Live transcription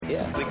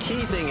Yeah. The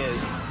key thing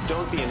is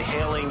don't be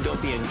inhaling, don't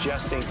be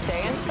ingesting.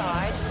 Stay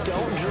inside,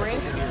 don't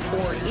drink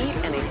or eat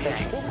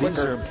anything. These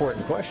are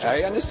important questions.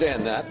 I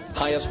understand that.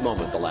 Highest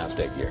moment the last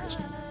 8 years.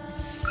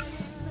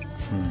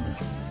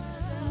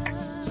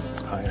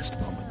 Highest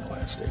moment the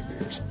last 8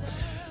 years.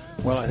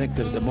 Well, I think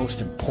that the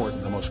most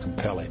important, the most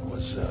compelling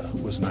was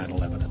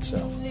 9/11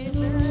 itself.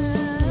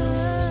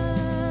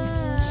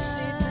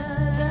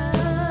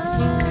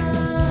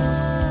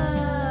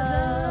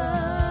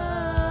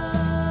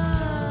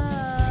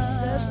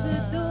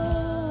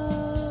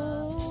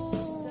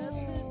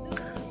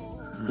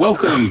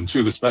 Welcome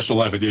to the special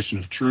live edition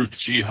of Truth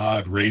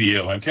Jihad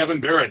Radio. I'm Kevin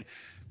Barrett,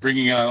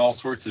 bringing on all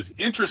sorts of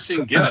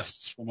interesting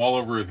guests from all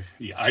over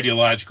the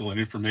ideological and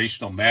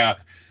informational map,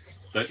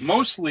 but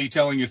mostly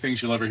telling you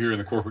things you'll never hear in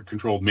the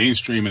corporate-controlled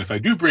mainstream. And if I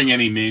do bring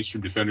any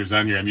mainstream defenders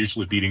on here, I'm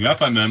usually beating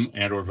up on them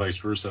and or vice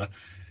versa.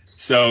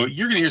 So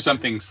you're going to hear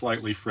something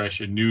slightly fresh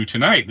and new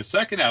tonight. In the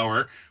second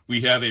hour,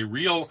 we have a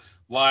real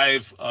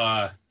live,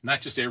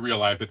 not just a real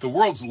live, but the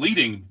world's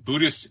leading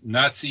Buddhist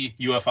Nazi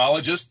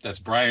ufologist. That's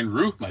Brian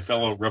Ruh, my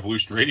fellow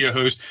Revolution Radio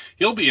host.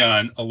 He'll be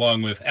on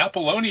along with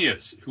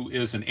Apollonius, who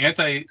is an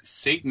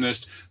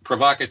anti-Satanist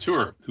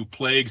provocateur who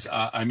plagues,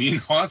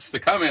 haunts the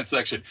comment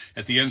section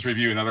at the Ends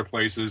Review and other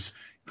places,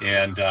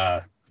 and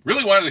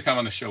really wanted to come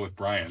on the show with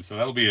Brian. So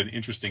that'll be an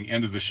interesting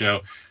end of the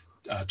show.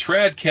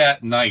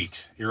 Tradcat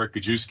Night. Eric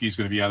Gajewski is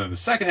going to be on in the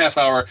second half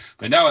hour,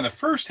 but now in the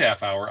first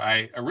half hour,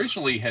 I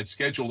originally had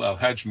scheduled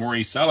Al-Hajj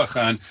Mori Salah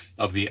Khan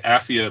of the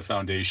Aafia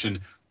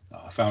Foundation,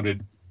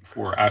 founded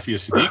for Aafia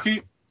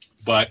Siddiqui,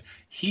 but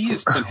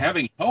he's been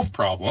having health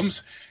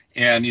problems.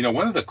 And, you know,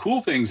 one of the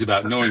cool things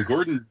about knowing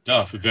Gordon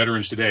Duff of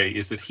Veterans Today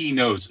is that he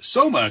knows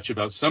so much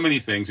about so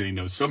many things and he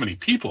knows so many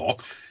people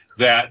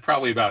that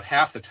probably about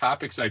half the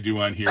topics I do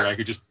on here, I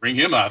could just bring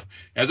him up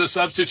as a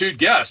substitute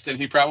guest, and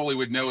he probably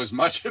would know as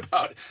much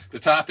about the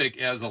topic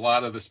as a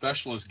lot of the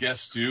specialist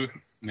guests do.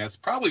 And that's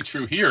probably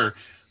true here.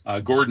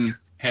 Gordon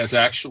has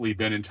actually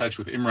been in touch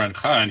with Imran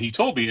Khan. He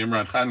told me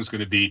Imran Khan was going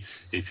to be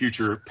a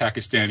future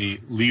Pakistani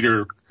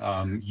leader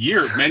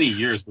many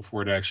years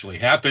before it actually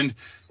happened,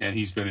 and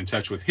he's been in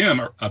touch with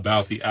him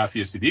about the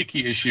Aafia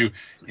Siddiqui issue,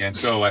 and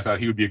so I thought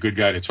he would be a good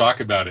guy to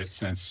talk about it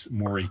since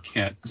Maury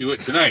can't do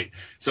it tonight.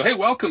 So, hey,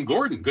 welcome,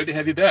 Gordon. Good to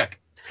have you back.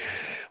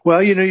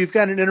 Well, you know, you've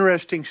got an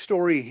interesting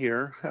story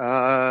here.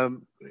 A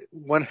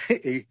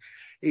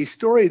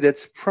story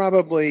that's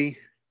probably,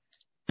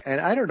 and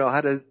I don't know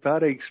how to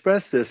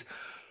express this,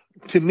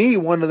 to me,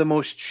 one of the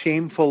most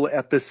shameful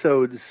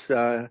episodes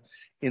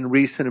in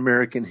recent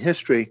American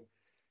history.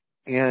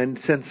 And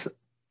since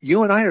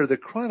you and I are the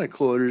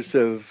chroniclers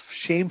of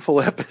shameful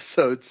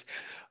episodes,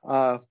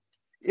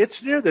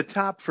 it's near the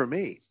top for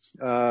me,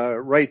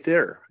 right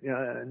there.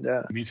 And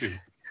me too.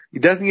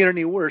 It doesn't get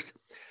any worse.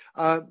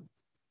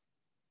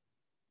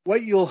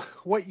 What you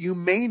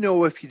may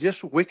know if you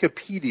just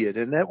Wikipedia,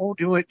 and that won't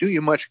do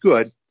you much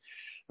good.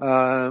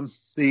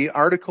 The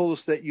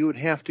articles that you would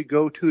have to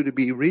go to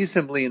be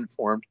reasonably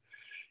informed,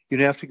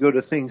 you'd have to go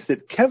to things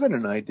that Kevin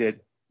and I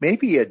did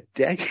maybe a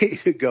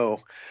decade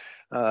ago.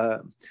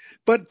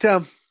 But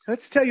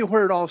let's tell you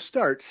where it all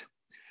starts.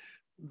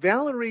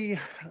 Valerie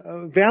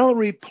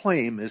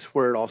Plame is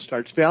where it all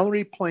starts.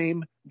 Valerie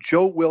Plame,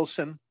 Joe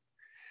Wilson,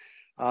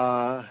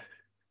 Niger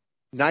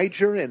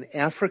and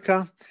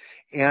Africa,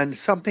 and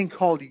something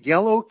called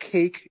yellow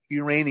cake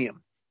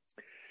uranium.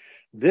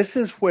 This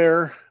is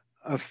where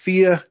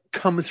Aafia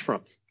comes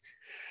from.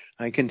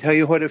 I can tell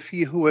you who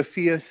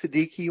Aafia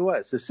Siddiqui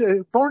was.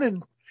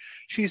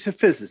 She's a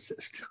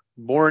physicist,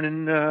 born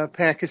in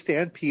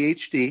Pakistan,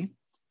 PhD,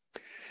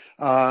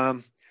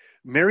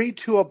 married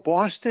to a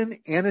Boston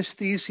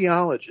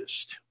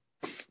anesthesiologist.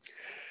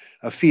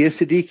 Aafia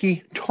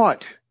Siddiqui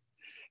taught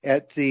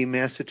at the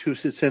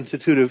Massachusetts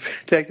Institute of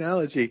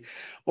Technology,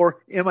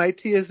 or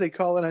MIT as they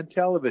call it on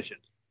television.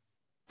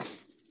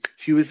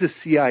 She was a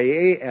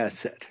CIA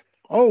asset.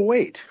 Oh,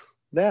 wait.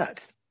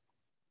 That.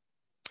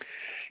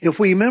 If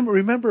we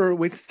remember,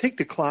 we take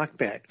the clock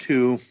back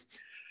to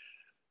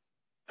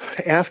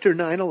after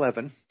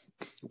 9/11,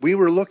 we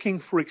were looking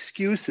for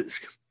excuses,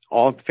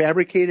 all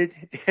fabricated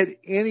at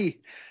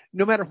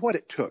no matter what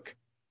it took,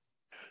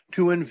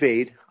 to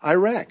invade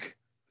Iraq,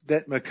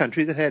 a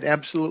country that had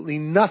absolutely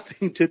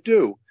nothing to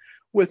do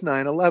with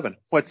 9/11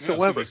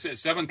 whatsoever. Yeah, so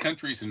 7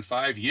 countries in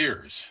 5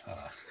 years.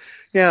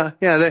 Yeah.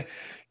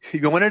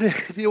 You wanted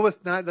to deal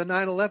with the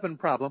 9/11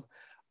 problem.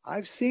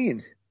 I've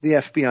seen the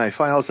FBI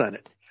files on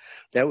it.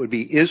 That would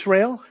be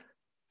Israel,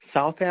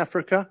 South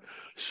Africa,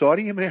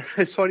 Saudi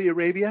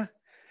Arabia,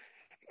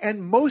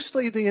 and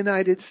mostly the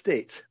United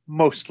States.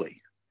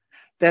 Mostly.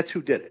 That's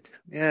who did it.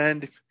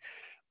 And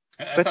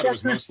I thought it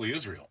was mostly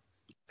Israel.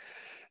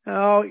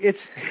 Oh,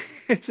 it's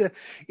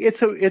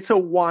a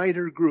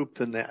wider group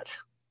than that.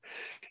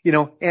 You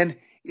know, and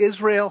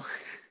Israel,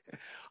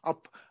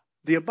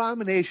 the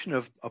abomination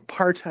of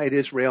apartheid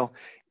Israel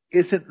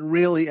isn't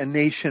really a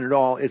nation at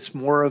all. It's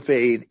more of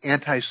an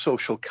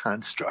antisocial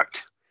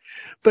construct.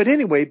 But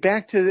anyway,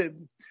 back to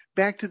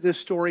this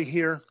story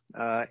here.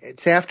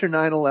 It's after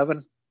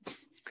 9/11,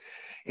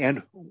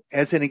 And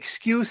as an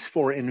excuse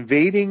for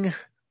invading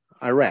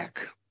Iraq,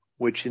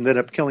 which ended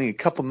up killing a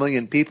couple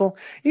million people,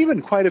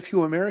 even quite a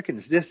few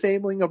Americans,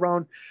 disabling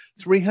around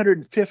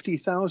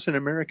 350,000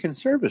 American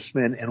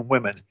servicemen and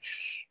women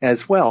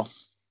as well.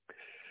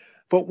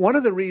 But one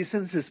of the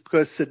reasons is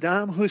because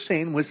Saddam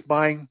Hussein was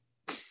buying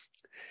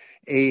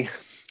a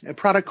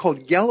product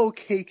called yellow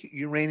cake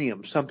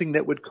uranium, something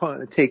that would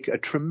take a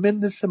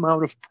tremendous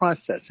amount of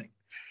processing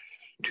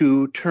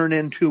to turn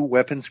into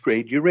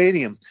weapons-grade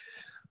uranium,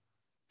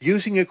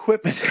 using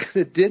equipment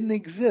that didn't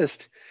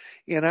exist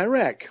in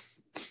Iraq.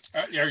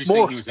 Are you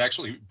saying he was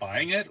actually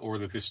buying it, or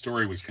that this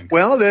story was concocted?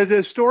 Well,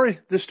 the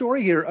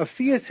story here,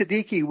 Aafia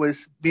Siddiqui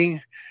was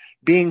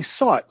being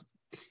sought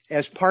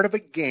as part of a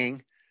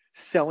gang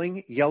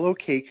selling yellow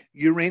cake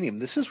uranium.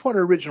 This is what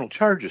her original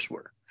charges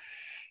were.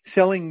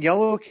 Selling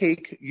yellow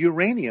cake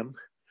uranium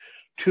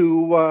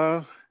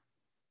to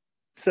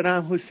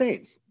Saddam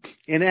Hussein.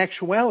 In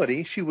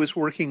actuality, she was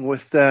working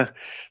with the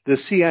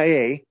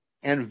CIA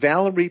and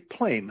Valerie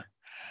Plame,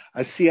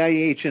 a CIA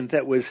agent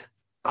that was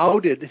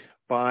outed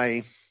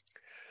by,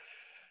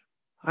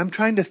 I'm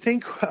trying to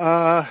think,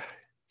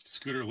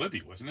 Scooter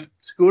Libby, wasn't it?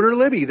 Scooter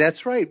Libby,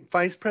 that's right,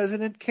 vice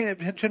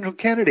presidential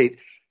candidate.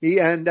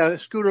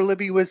 Scooter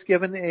Libby was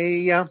given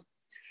a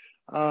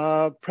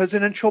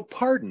presidential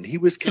pardon. He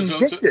was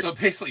convicted. So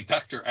basically,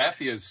 Dr.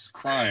 Aafia's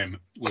crime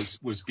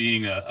was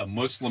being a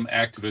Muslim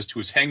activist who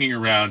was hanging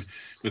around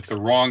with the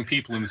wrong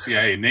people in the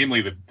CIA,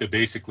 namely the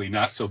basically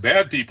not so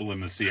bad people in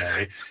the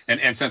CIA.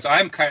 And since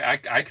I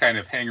kind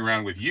of hang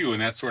around with you,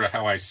 and that's sort of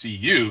how I see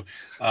you,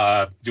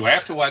 do I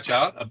have to watch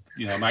out?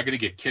 Am I going to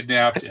get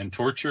kidnapped and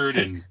tortured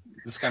and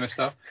this kind of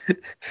stuff?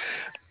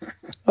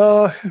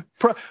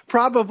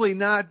 Probably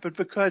not, but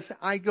because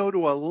I go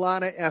to a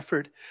lot of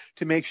effort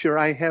to make sure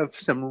I have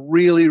some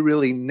really,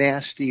 really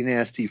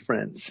nasty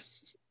friends.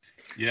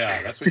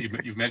 Yeah, that's what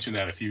you've mentioned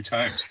that a few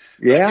times.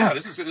 Yeah,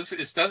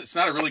 it's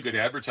not a really good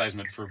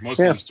advertisement for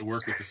Muslims to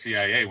work with the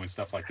CIA when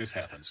stuff like this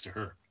happens to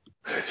her.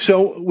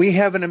 So we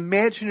have an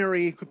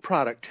imaginary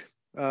product.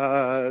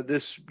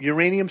 This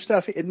uranium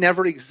stuff, it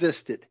never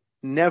existed.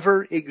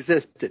 Never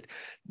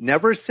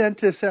sent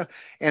to,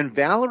 and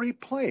Valerie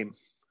Plame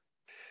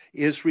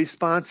is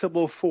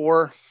responsible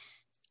for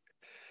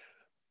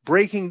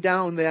breaking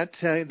down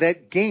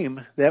that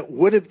game that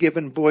would have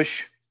given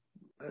Bush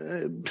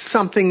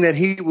something that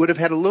he would have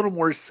had a little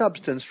more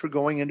substance for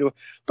going into.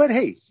 But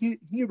hey, he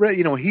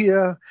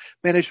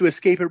managed to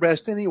escape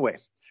arrest anyway.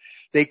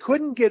 They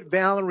couldn't get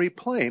Valerie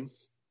Plame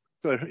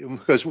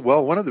because,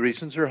 well, one of the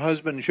reasons her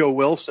husband Joe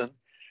Wilson,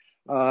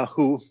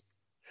 who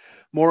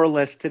more or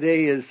less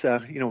today is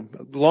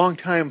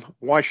longtime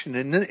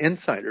Washington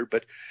insider,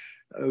 but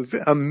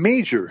a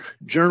major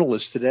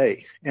journalist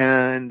today.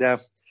 And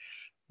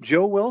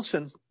Joe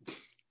Wilson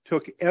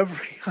took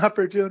every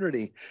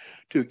opportunity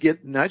to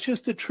get not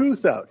just the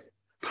truth out,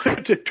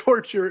 but to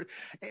torture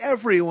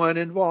everyone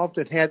involved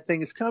that had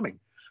things coming.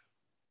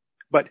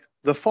 But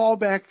the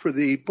fallback for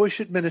the Bush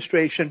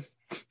administration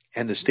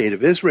and the state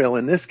of Israel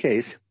in this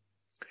case,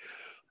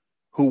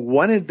 who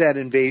wanted that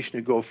invasion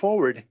to go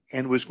forward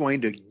and was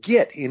going to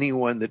get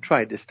anyone that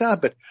tried to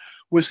stop it,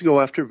 was to go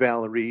after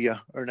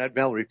not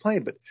Valerie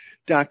Plame, but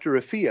Dr.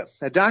 Aafia.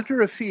 Now, Dr.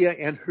 Aafia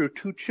and her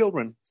two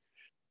children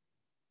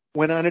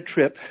went on a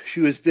trip.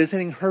 She was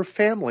visiting her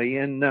family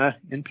in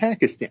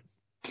Pakistan.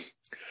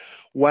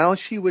 While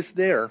she was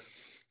there,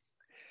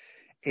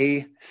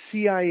 a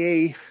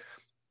CIA,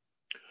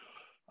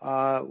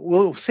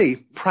 we'll say,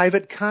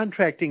 private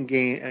contracting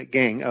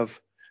gang of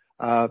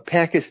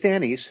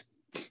Pakistanis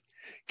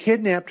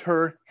kidnapped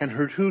her and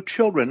her two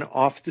children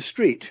off the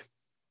street.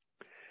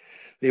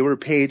 They were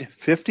paid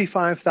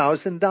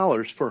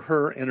 $55,000 for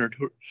her and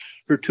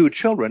her two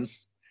children,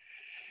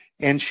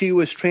 and she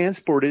was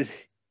transported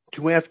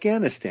to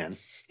Afghanistan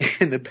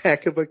in the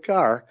back of a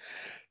car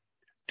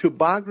to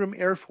Bagram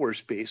Air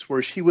Force Base,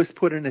 where she was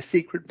put in a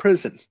secret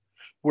prison,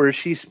 where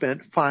she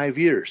spent 5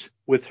 years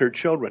with her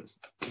children.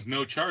 With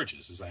no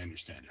charges, as I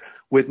understand it.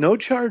 With no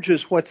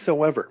charges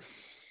whatsoever.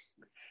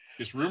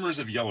 Just rumors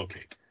of yellow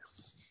cake.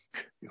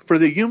 For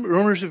the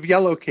rumors of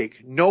yellow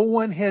cake, no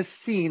one has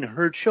seen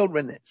her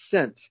children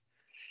since.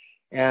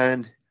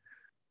 And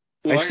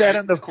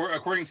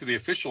according to the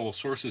official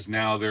sources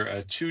now, there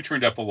are two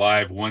turned up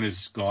alive. One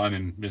is gone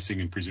and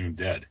missing and presumed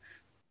dead.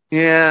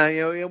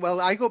 Yeah,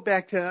 well, I go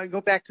back to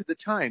the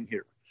time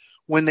here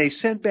when they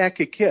sent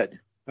back a kid.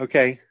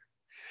 Okay,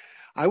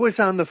 I was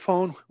on the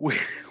phone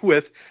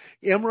with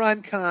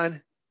Imran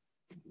Khan,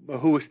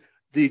 who was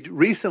the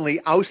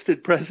recently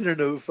ousted president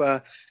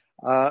of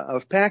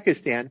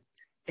Pakistan,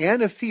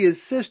 and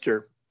Aafia's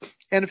sister.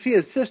 And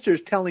Aafia's sister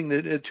is telling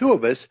the two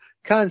of us,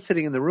 Khan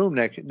sitting in the room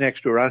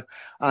next to her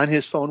on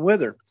his phone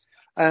with her,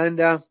 and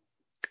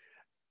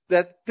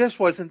that this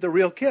wasn't the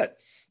real kid.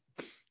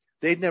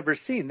 They'd never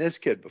seen this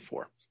kid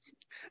before.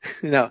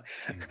 Now,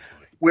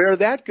 where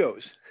that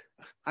goes,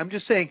 I'm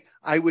just saying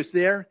I was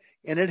there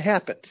and it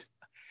happened.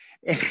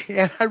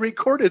 And I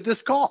recorded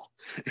this call.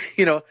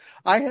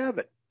 I have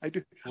it. I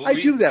do. Well, I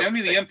do that. Send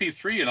me the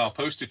MP3 and I'll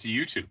post it to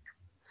YouTube.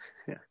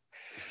 Yeah.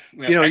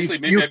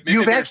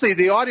 you've actually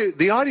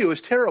the audio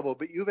is terrible,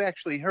 but you've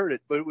actually heard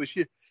it. But it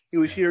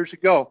was years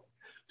ago.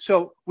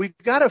 So we've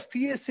got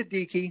Aafia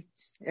Siddiqui,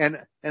 and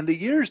the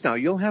years now.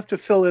 You'll have to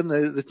fill in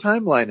the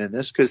timeline in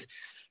this because,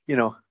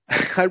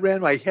 I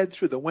ran my head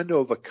through the window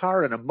of a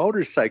car in a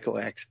motorcycle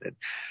accident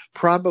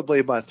probably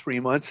about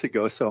 3 months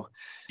ago. So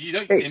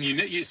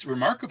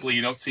remarkably,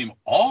 you don't seem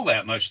all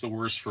that much the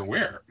worse for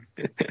wear.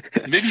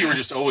 Maybe you were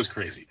just always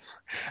crazy.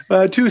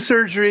 2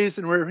 surgeries,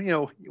 and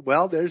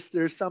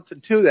there's something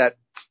to that.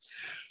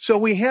 So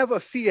we have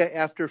Aafia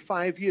after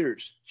 5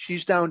 years.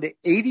 She's down to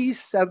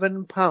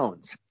 87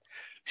 pounds.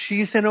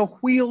 She's in a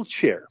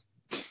wheelchair.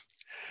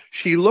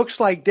 She looks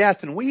like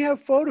death, and we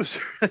have photos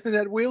of her in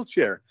that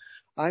wheelchair.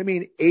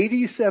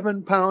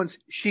 87 pounds.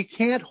 She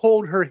can't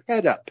hold her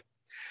head up.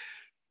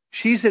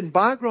 She's in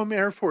Bagram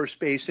Air Force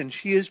Base, and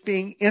she is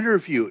being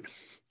interviewed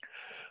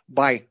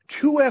by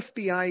 2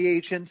 FBI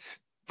agents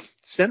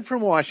sent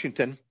from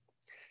Washington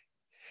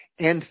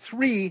and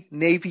 3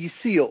 Navy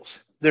SEALs.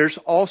 There's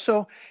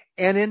also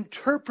an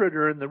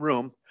interpreter in the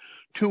room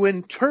to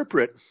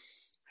interpret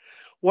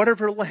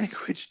whatever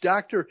language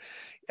Dr.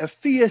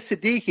 Aafia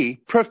Siddiqui,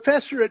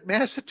 professor at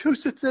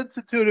Massachusetts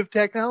Institute of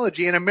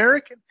Technology, an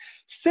American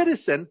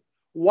citizen,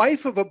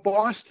 wife of a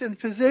Boston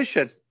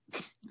physician,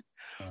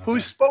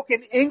 who's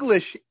spoken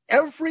English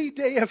every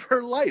day of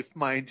her life,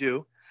 mind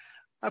you,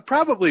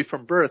 probably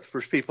from birth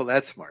for people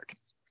that smart.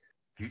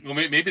 Well,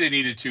 maybe they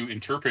needed to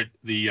interpret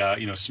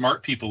the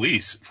smart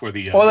peopleese for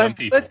the dumb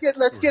people.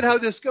 Let's get how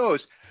this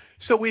goes.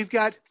 So we've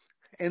got,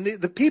 and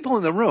the people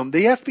in the room,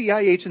 the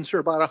FBI agents are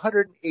about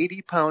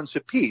 180 pounds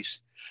apiece.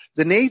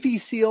 The Navy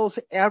SEALs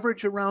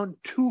average around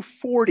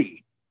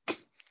 240.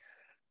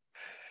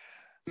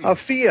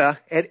 Aafia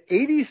at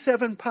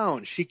 87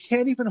 pounds, she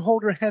can't even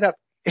hold her head up.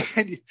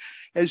 And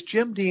as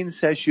Jim Dean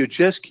says, you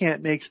just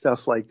can't make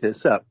stuff like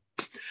this up.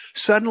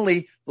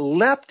 Suddenly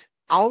leapt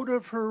out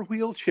of her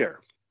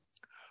wheelchair.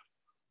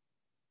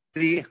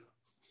 The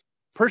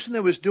person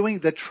that was doing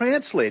the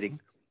translating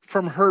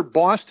from her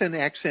Boston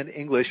accent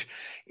English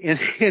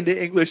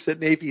into English that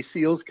Navy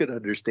SEALs could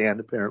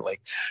understand, apparently.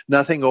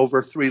 Nothing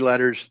over 3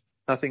 letters,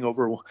 nothing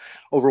over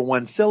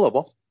 1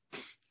 syllable.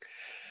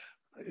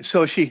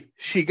 So she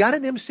got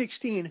an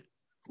M16,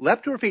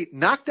 leapt to her feet,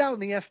 knocked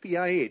down the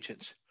FBI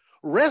agents,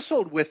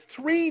 wrestled with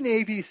 3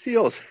 Navy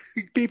SEALs,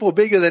 people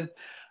bigger than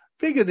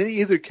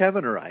either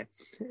Kevin or I,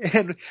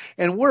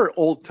 and we're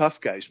old tough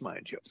guys,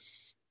 mind you.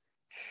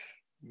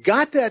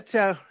 Got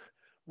that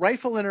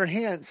rifle in her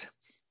hands.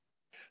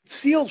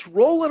 SEALs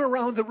rolling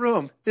around the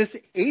room. This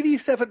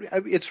 87,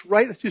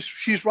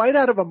 she's right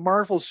out of a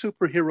Marvel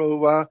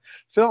superhero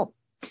film.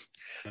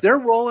 They're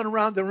rolling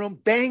around the room,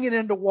 banging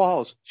into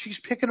walls. She's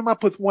picking them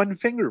up with 1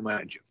 finger,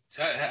 mind you.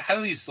 So how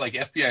do these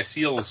FBI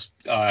SEALs?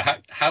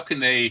 How can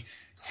they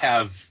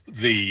have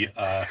the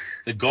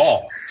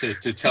gall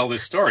to tell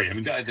this story?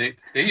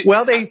 They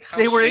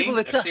were able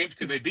to tell. How ashamed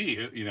could they be?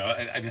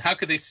 How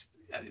could they?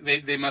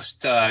 They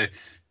must.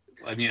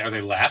 Are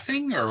they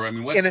laughing or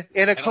what? In a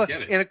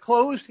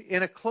closed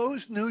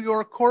New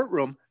York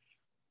courtroom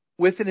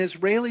with an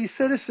Israeli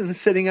citizen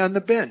sitting on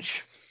the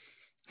bench.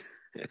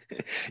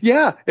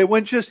 Yeah, it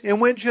went just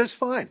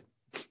fine.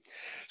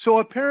 So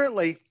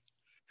apparently,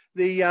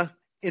 the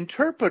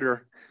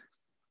interpreter,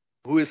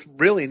 who is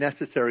really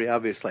necessary,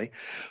 obviously,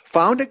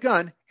 found a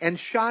gun and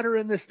shot her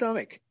in the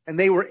stomach, and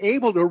they were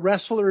able to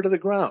wrestle her to the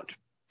ground.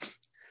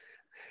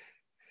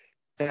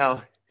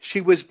 Now,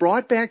 she was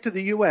brought back to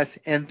the U.S.,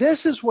 and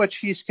this is what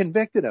she's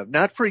convicted of,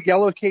 not for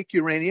yellow cake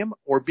uranium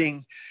or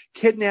being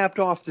kidnapped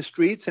off the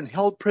streets and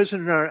held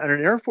prisoner on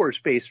an Air Force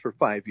base for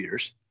 5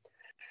 years.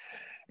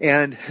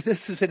 And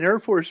this is an Air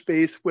Force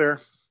base where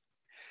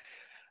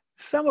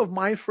some of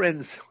my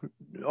friends,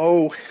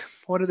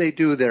 what do they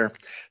do there?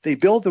 They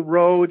build the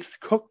roads,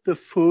 cook the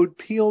food,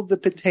 peel the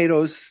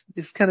potatoes,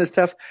 this kind of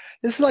stuff.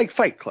 This is like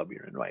Fight Club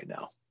you're in right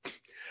now.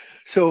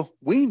 So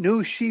we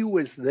knew she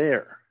was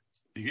there.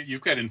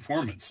 You've got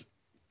informants.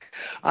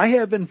 I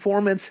have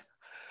informants.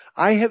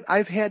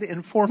 I've had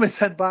informants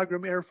on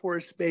Bagram Air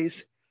Force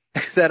Base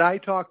that I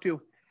talk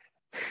to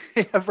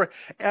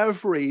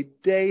every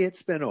day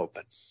it's been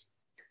open.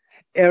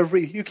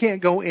 You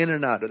can't go in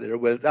and out of there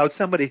without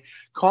somebody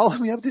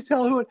calling me up to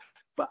tell who it,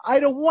 but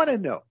I don't want to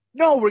know.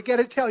 No, we're going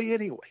to tell you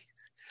anyway.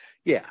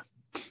 Yeah.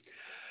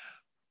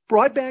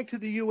 Brought back to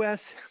the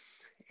U.S.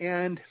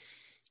 and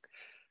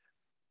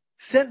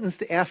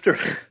sentenced after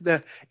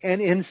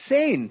an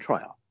insane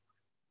trial.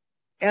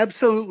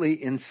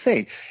 Absolutely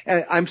insane.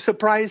 I'm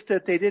surprised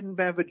that they didn't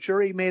have a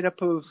jury made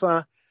up of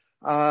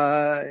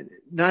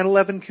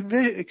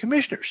 9/11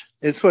 commissioners.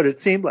 It's what it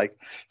seemed like.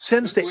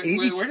 Since the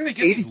 80s, where do they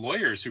get these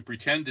lawyers who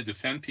pretend to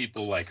defend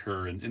people like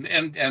her and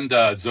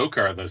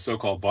Dzhokhar, the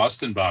so-called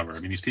Boston bomber?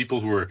 These people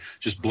who are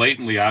just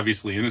blatantly,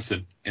 obviously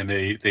innocent, and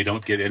they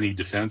don't get any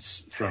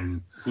defense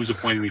from who's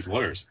appointing these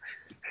lawyers.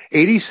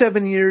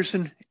 87 years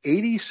in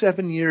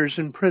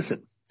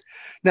prison.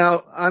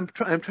 Now, I'm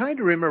trying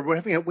to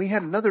remember. We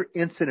had another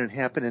incident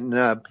happen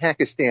in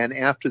Pakistan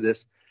after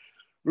this.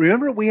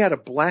 Remember, we had a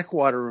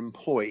Blackwater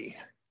employee,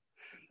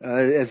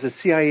 as a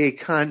CIA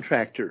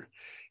contractor,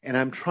 and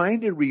I'm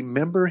trying to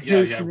remember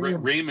his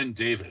name. Raymond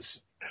Davis.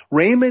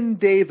 Raymond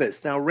Davis.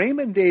 Now,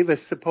 Raymond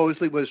Davis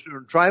supposedly was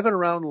driving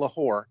around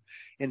Lahore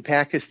in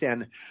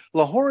Pakistan.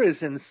 Lahore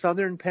is in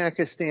southern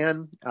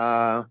Pakistan.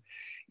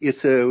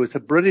 It was a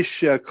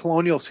British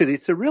colonial city.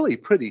 It's a really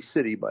pretty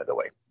city, by the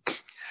way.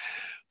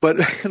 But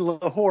in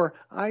Lahore,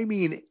 I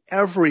mean,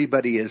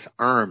 everybody is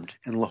armed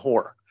in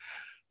Lahore.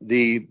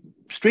 The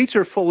streets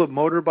are full of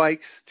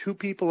motorbikes, 2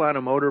 people on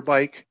a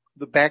motorbike.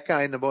 The back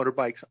guy in the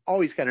motorbike's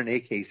always got an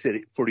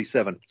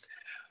AK-47.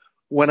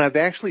 When I've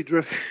actually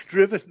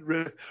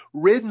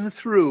ridden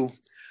through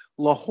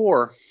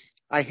Lahore,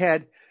 I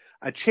had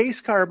a chase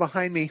car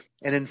behind me,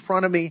 and in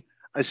front of me,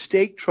 a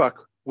stake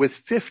truck with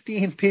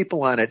 15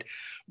 people on it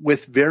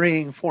with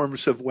varying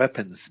forms of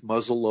weapons,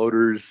 muzzle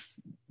loaders,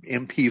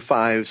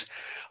 MP5s,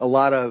 a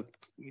lot of,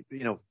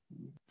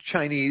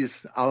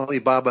 Chinese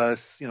Alibaba,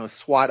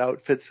 SWAT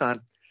outfits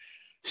on,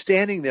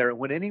 standing there.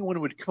 When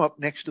anyone would come up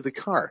next to the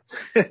car,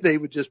 they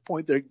would just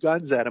point their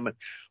guns at them and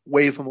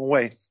wave them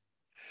away.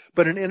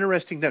 But an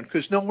interesting thing,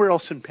 because nowhere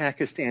else in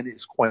Pakistan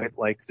is quite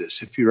like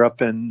this. If you're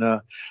up in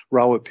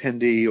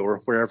Rawalpindi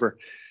or wherever,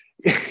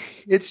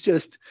 it's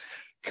just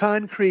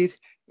concrete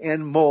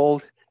and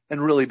mold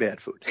and really bad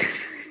food.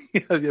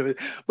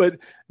 But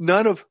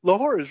none of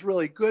Lahore is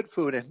really good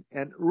food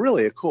and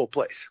really a cool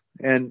place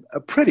and a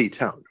pretty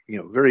town,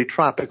 very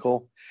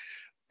tropical,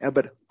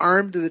 but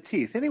armed to the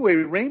teeth. Anyway,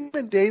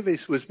 Raymond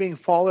Davis was being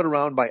followed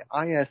around by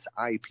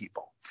ISI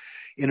people,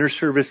 Inter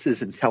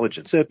Services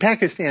Intelligence,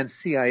 Pakistan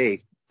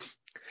CIA,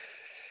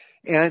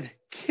 and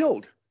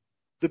killed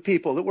the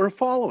people that were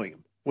following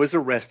him, was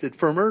arrested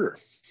for murder.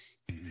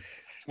 Mm-hmm.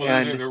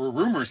 Well, there were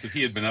rumors that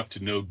he had been up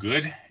to no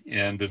good,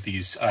 and that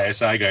these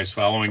ISI guys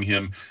following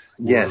him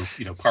were,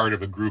 part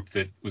of a group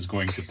that was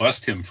going to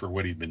bust him for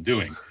what he'd been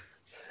doing,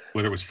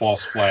 whether it was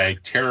false flag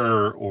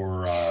terror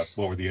or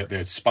what were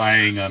the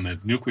spying on the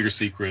nuclear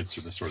secrets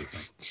or this sort of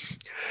thing.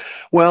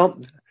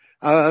 Well,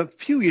 a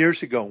few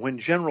years ago, when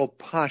General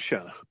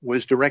Pasha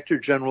was Director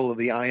General of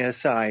the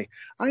ISI,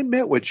 I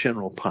met with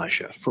General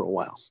Pasha for a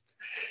while,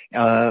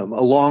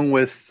 along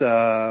with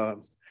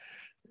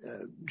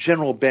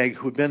General Begg,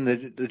 who'd been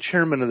the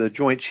chairman of the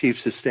Joint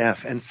Chiefs of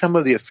Staff, and some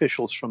of the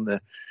officials from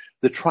the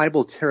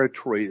tribal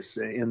territories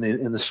in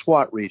the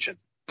SWAT region,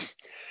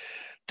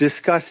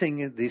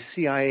 discussing the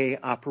CIA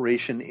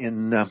operation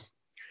in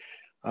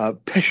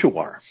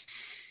Peshawar.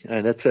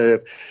 And that's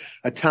a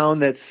town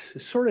that's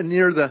sort of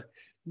near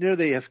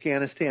the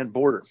Afghanistan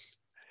border.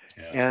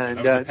 Yeah,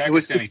 and that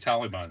was the Pakistani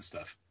Taliban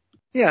stuff.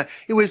 Yeah,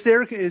 it was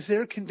their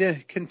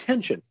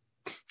contention.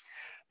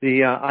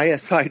 The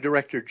ISI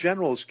Director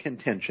General's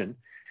contention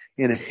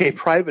in a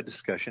private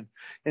discussion,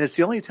 and it's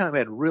the only time I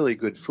had really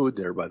good food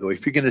there, by the way.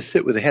 If you're going to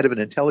sit with the head of an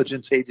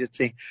intelligence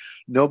agency,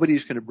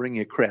 nobody's going to bring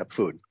you crap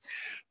food.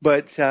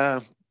 But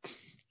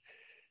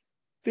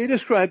they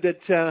described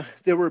that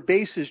there were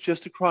bases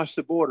just across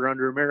the border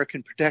under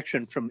American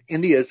protection from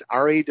India's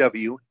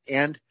RAW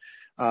and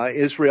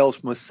Israel's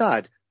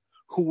Mossad,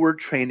 who were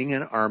training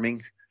and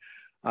arming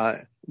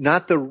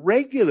not the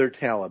regular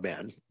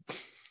Taliban,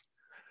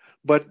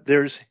 but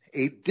there's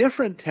a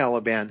different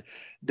Taliban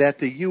that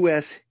the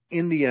U.S.,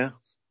 India,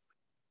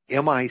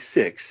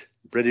 MI6,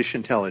 British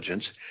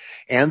intelligence,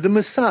 and the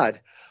Mossad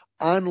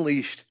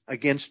unleashed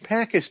against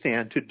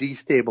Pakistan to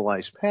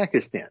destabilize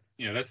Pakistan.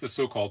 Yeah, that's the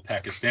so-called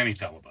Pakistani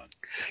Taliban.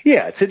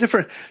 Yeah, it's a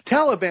different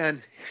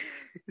Taliban.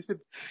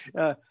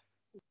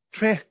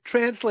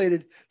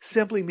 Translated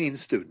simply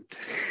means student.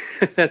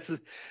 That's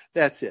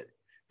it.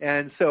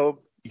 And so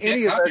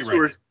any of us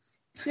were,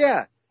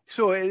 yeah.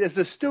 So as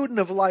a student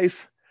of life,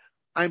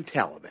 I'm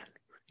Taliban,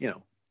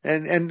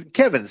 and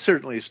Kevin's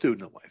certainly a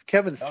student of life.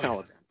 Kevin's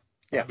Taliban.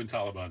 Yeah. I've been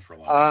Taliban for a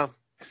long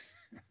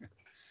time.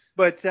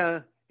 But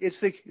it's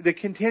the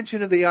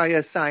contention of the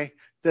ISI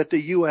that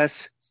the U.S.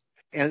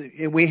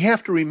 and we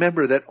have to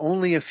remember that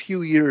only a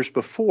few years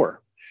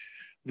before,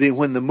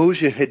 when the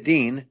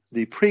Mujahideen,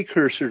 the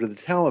precursor to the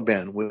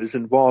Taliban, was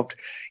involved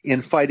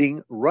in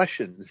fighting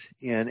Russians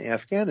in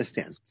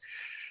Afghanistan,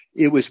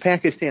 it was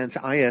Pakistan's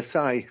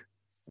ISI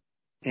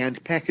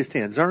and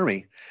Pakistan's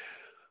army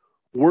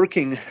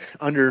working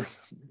under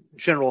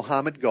General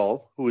Hamid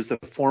Gul, who was a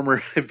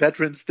former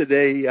Veterans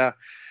Today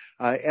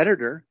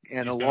editor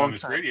and He's a been long on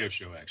this radio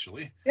show,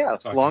 actually. Yeah,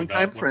 long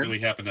time friend. What really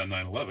happened on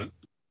 9/11?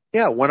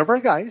 Yeah, one of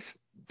our guys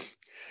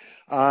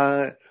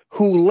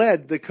who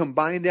led the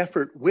combined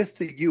effort with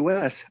the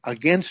U.S.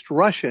 against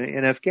Russia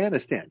in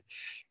Afghanistan.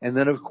 And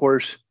then, of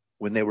course,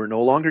 when they were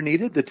no longer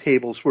needed, the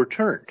tables were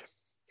turned.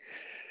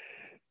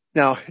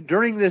 Now,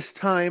 during this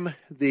time,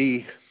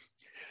 the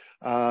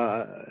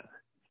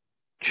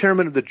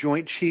chairman of the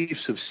Joint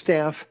Chiefs of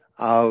Staff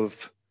of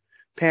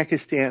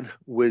Pakistan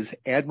was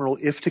Admiral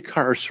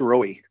Iftikhar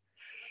Siroi.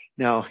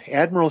 Now,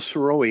 Admiral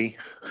Siroi,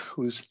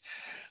 who's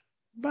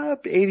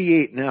about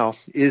 88 now,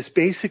 is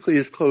basically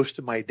as close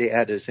to my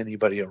dad as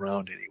anybody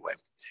around anyway.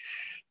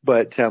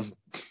 But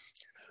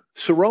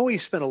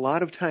Siroi spent a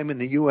lot of time in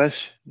the U.S.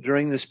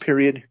 during this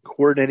period,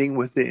 coordinating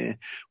with the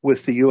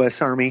U.S.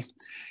 Army,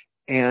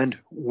 and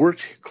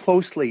worked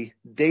closely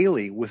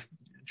daily with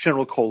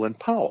General Colin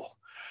Powell,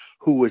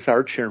 who was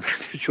our chairman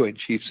of the Joint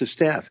Chiefs of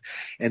Staff,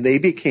 and they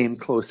became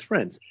close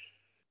friends.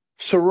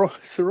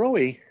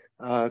 Sirowy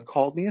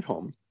called me at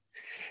home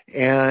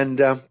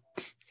and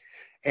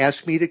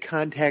asked me to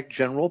contact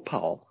General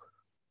Powell.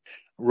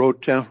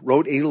 Wrote a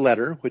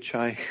letter, which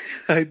I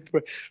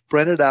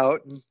printed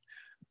out and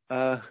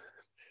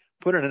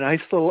put in a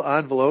nice little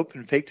envelope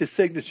and faked a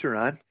signature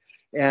on,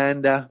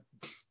 and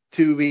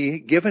to be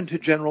given to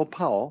General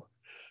Powell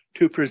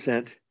to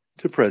present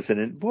to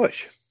President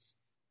Bush,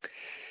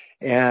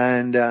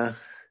 and to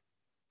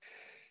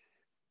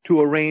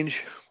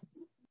arrange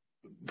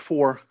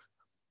for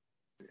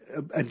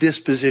a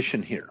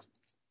disposition here.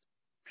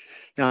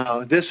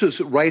 Now, this is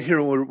right here.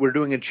 We're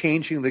doing a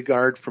changing the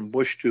guard from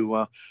Bush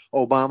to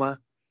Obama.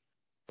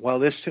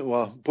 While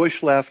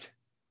Bush left,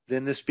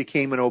 then this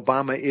became an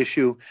Obama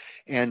issue,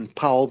 and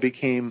Powell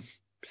became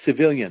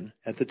civilian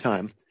at the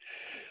time.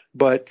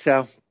 But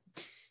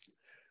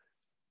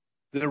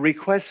the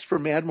request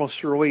from Admiral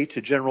Sirowy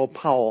to General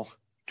Powell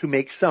to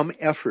make some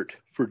effort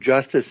for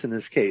justice in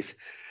this case,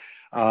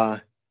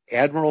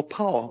 Admiral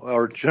Powell,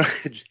 or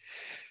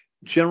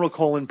General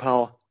Colin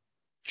Powell,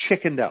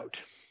 chickened out.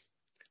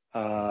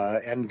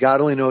 And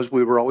God only knows,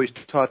 we were always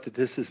taught that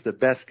this is the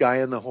best guy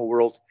in the whole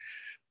world.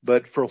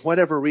 But for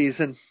whatever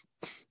reason,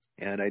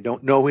 and I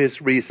don't know his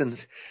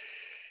reasons,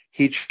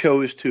 he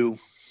chose to,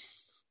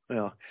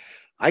 well,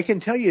 I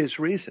can tell you his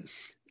reason.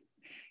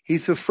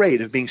 He's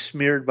afraid of being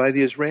smeared by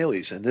the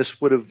Israelis, and this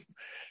would have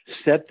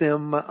set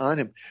them on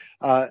him.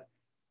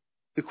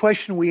 The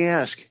question we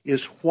ask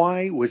is,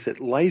 why was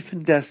it life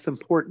and death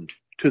important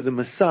to the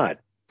Mossad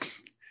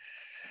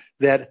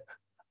that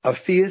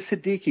Aafia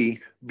Siddiqui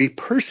be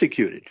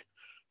persecuted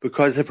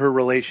because of her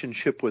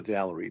relationship with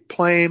Valerie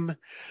Plame,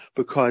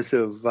 because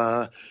of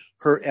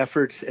her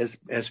efforts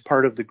as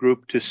part of the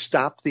group to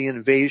stop the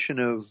invasion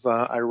of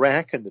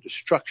Iraq and the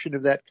destruction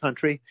of that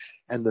country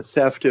and the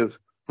theft of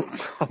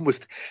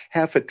almost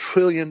 $500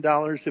 billion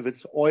of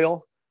its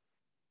oil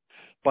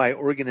by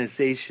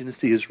organizations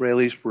the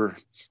Israelis were,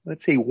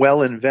 let's say,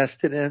 well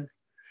invested in?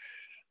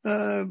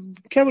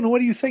 Kevin, what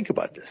do you think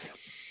about this?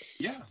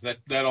 Yeah,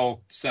 that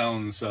all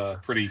sounds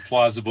pretty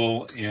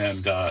plausible,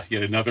 and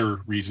yet another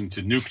reason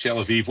to nuke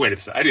Tel Aviv. Wait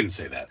a second, I didn't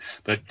say that,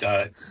 but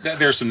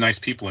there are some nice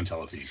people in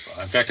Tel Aviv.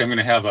 In fact, I'm going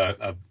to have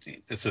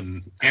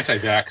some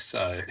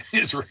anti-vax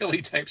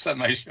Israeli types on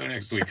my show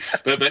next week.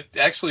 But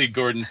actually,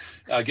 Gordon,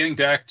 getting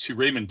back to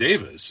Raymond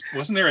Davis,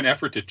 wasn't there an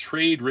effort to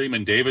trade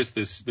Raymond Davis,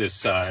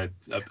 this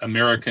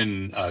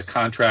American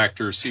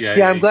contractor, CIA?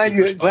 Yeah, I'm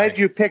glad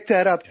you picked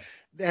that up.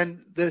 Yeah.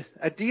 And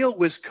a deal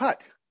was cut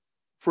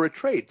for a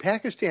trade.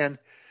 Pakistan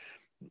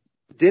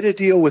did a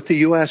deal with the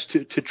U.S.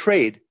 to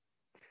trade,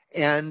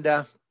 and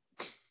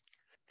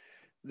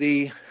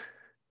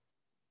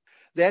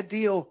that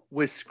deal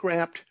was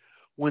scrapped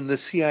when the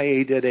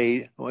CIA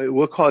did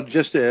we'll call it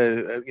just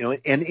an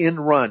in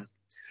run.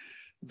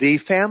 The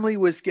family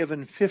was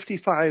given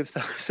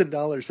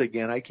 $55,000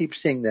 again. I keep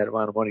saying that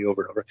amount of money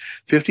over and over.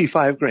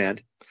 $55,000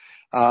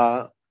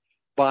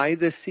 by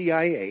the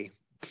CIA,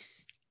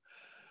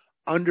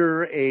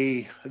 under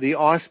the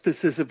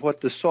auspices of what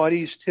the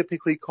Saudis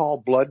typically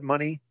call blood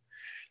money,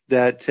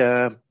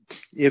 that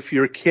if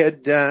your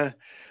kid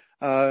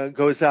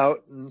goes out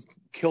and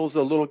kills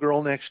a little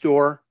girl next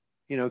door,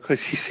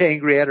 because he's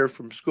angry at her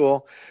from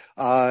school,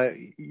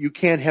 you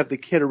can't have the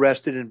kid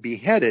arrested and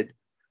beheaded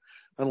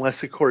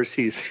unless, of course,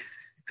 he's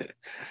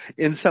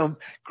in some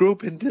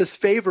group in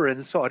disfavor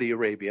in Saudi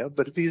Arabia.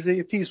 But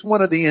if he's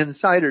one of the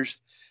insiders,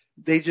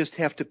 they just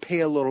have to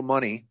pay a little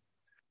money,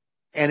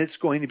 and it's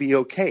going to be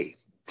okay.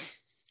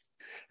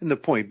 And the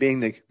point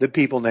being, the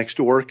people next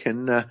door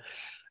can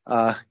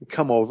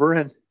come over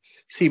and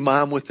see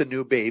mom with the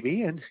new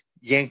baby and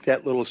yank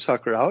that little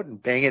sucker out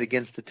and bang it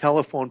against the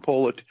telephone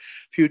pole a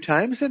few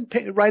times and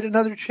write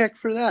another check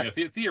for that.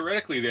 Yeah,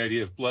 theoretically, the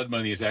idea of blood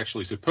money is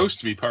actually supposed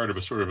to be part of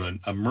a sort of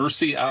a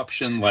mercy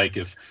option, like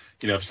if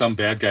some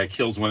bad guy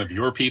kills one of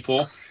your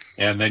people,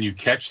 and then you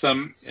catch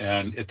them,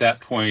 and at that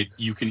point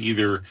you can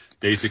either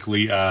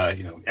basically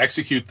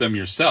execute them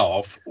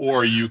yourself,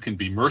 or you can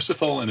be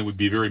merciful, and it would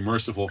be very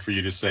merciful for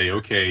you to say,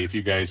 okay, if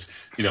you guys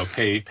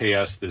pay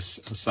us this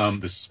sum,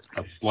 this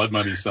blood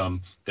money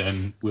sum,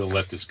 then we'll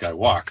let this guy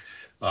walk.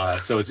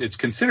 So it's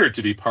considered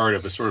to be part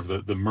of a sort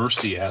of the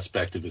mercy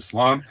aspect of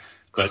Islam,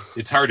 but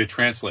it's hard to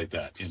translate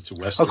that into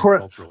Western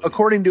cultural.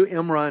 According to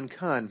Imran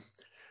Khan,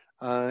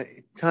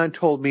 Khan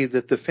told me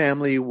that the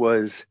family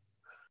was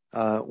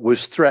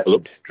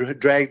threatened,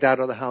 dragged out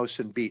of the house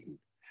and beaten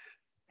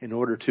in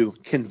order to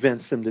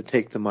convince them to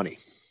take the money.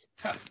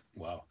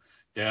 Wow.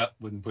 Yeah,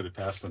 wouldn't put it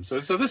past them. So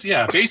this,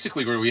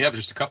 basically we have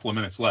just a couple of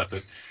minutes left,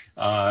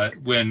 but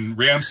when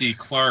Ramsey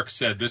Clark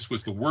said this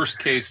was the worst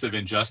case of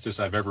injustice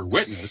I've ever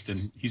witnessed,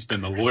 and he's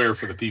been the lawyer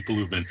for the people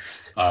who've been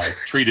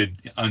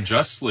treated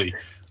unjustly,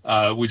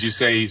 would you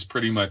say he's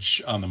pretty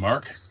much on the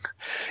mark?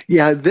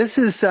 Yeah, this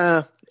is,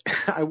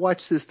 I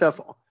watch this stuff.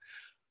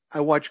 I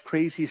watch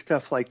crazy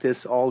stuff like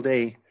this all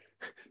day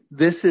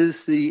this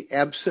is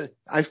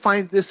I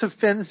find this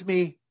offends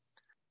me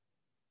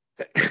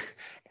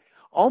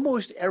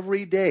almost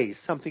every day.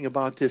 Something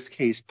about this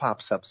case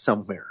pops up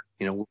somewhere.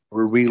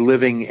 We're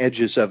reliving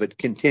edges of it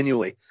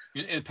continually.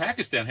 And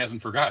Pakistan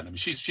hasn't forgotten. I mean,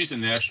 she's a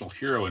national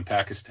hero in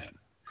Pakistan.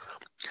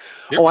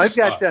 I've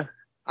got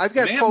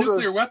they have photos.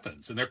 nuclear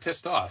weapons, and they're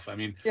pissed off. I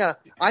mean, yeah,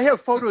 I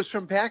have photos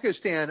from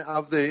Pakistan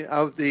of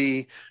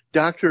the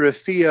Dr.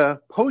 Aafia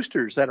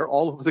posters that are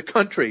all over the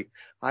country.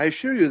 I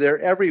assure you, they're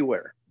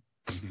everywhere.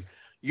 Mm-hmm.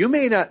 You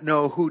may not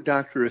know who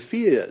Dr.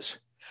 Aafia is,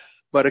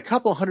 but a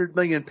couple 100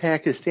 million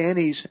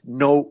Pakistanis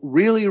know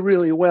really,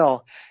 really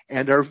well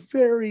and are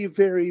very,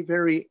 very,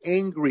 very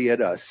angry at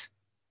us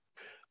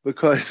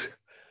because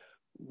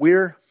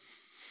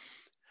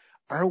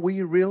are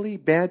we really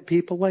bad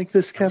people like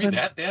this, Kevin? Are we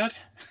that bad?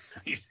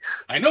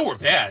 I know we're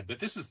bad, but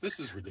this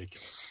is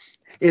ridiculous.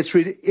 It's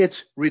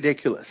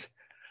ridiculous.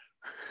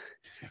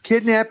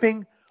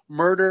 Kidnapping,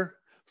 murder,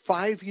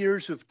 5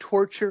 years of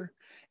torture,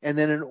 and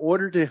then in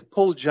order to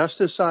pull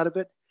justice out of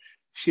it,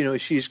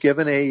 she's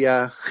given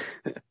a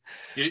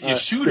you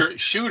shoot her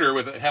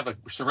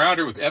surround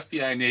her with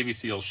FBI and Navy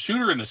SEALs, shoot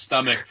her in the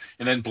stomach,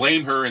 and then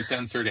blame her and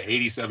sentence her to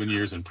 87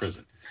 years in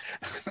prison.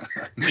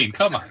 I mean,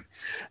 come on.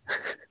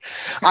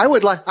 I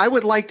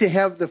would like to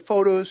have the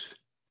photos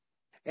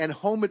and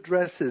home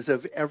addresses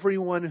of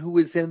everyone who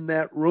was in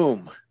that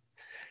room.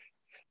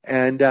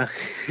 And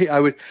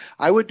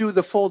I would do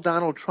the full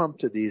Donald Trump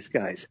to these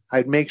guys.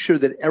 I'd make sure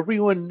that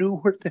everyone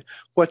knew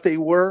what they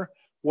were,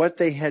 what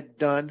they had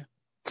done,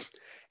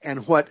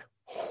 and what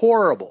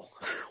horrible,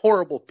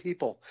 horrible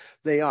people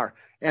they are.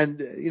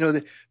 And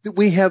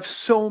we have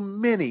so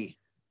many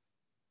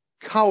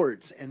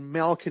cowards and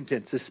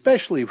malcontents,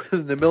 especially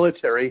within the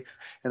military.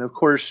 And of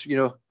course,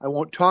 I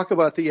won't talk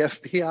about the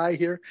FBI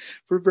here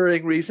for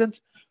varying reasons.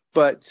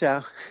 But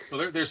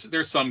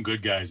there's some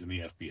good guys in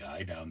the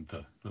FBI down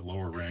the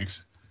lower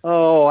ranks.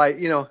 Oh,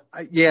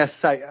 yes,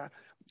 I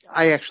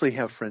actually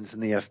have friends in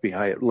the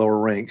FBI at lower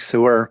ranks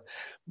who are,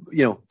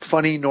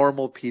 funny,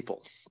 normal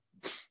people.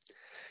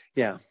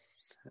 Yeah,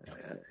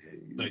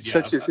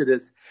 such as it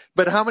is.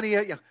 But how many?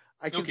 I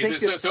can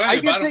think of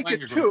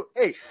two.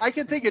 Hey, I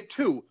can think of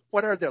two.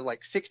 What are there,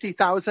 like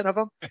 60,000 of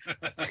them?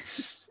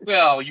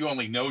 Well, you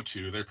only know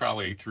two. There are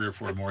probably 3 or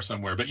 4 more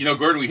somewhere. But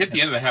Gordon, we hit the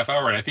end of the half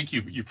hour, and I think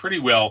you pretty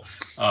well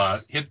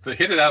hit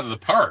it out of the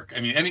park. I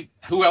mean,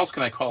 who else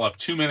can I call up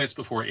 2 minutes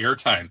before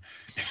airtime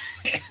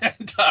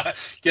and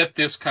get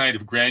this kind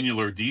of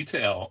granular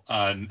detail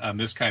on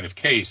this kind of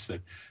case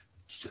that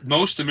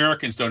most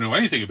Americans don't know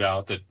anything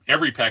about, that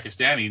every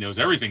Pakistani knows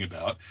everything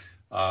about?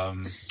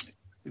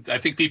 I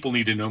think people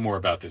need to know more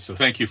about this. So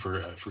thank you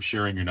for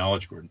sharing your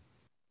knowledge, Gordon.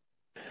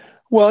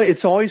 Well,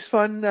 it's always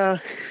fun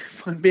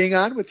being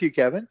on with you,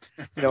 Kevin.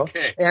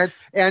 Okay.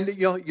 And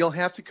you'll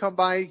have to come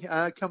by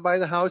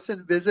the house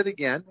and visit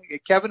again.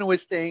 Kevin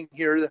was staying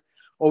here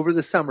over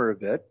the summer a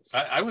bit.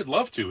 I would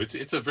love to.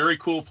 It's a very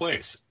cool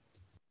place.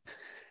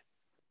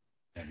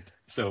 And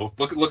so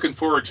looking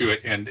forward to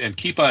it, and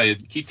keep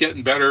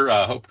getting better.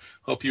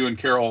 Hope you and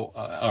Carol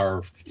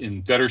are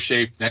in better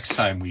shape next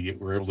time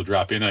we're able to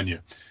drop in on you.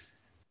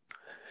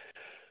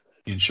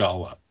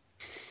 Inshallah.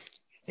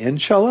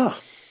 Inshallah.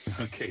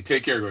 Okay,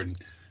 take care, Gordon.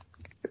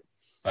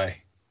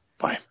 Bye.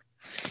 Bye.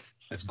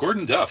 That's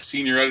Gordon Duff,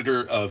 senior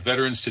editor of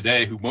Veterans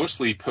Today, who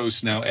mostly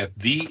posts now at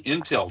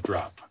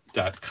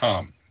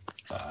theinteldrop.com.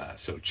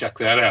 So check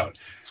that out.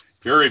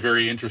 Very,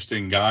 very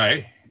interesting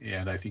guy,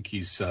 and I think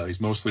he's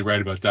mostly right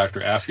about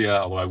Dr. Aafia,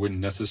 although I wouldn't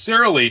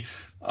necessarily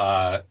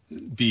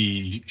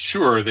be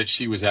sure that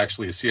she was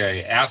actually a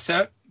CIA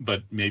asset,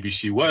 but maybe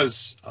she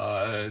was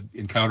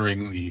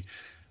encountering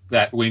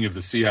that wing of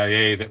the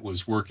CIA that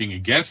was working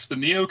against the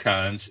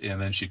neocons,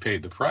 and then she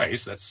paid the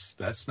price.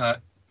 That's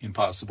not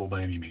impossible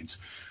by any means.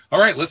 All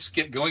right, let's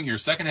get going here.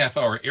 Second half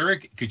hour.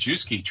 Eric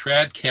Gajewski,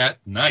 Trad Cat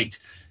Knight,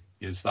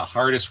 is the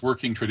hardest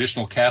working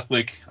traditional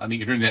Catholic on the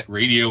internet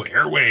radio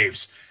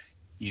airwaves.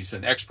 He's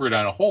an expert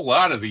on a whole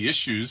lot of the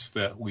issues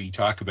that we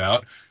talk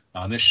about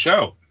on this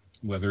show,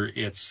 whether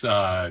it's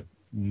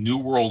New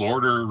World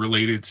Order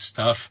related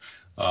stuff,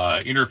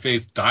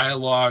 interfaith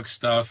dialogue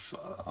stuff,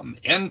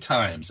 end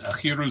times,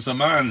 Akhiru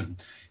Zaman,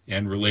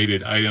 and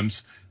related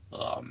items,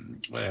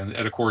 and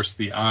of course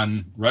the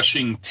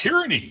onrushing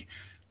tyranny.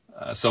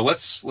 So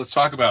let's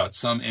talk about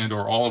some and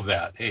or all of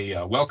that. Hey,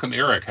 welcome,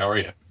 Eric. How are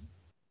you?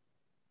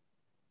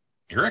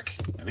 Eric?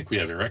 I think we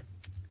have Eric.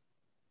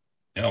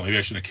 No, maybe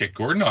I shouldn't have kicked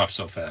Gordon off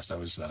so fast. I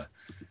was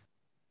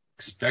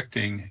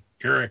expecting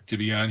Eric to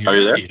be on here. Are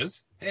you there? He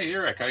is. Hey,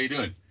 Eric, how you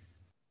doing?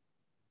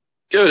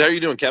 Good. How are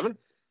you doing, Kevin?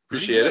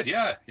 Appreciate it.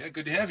 Yeah,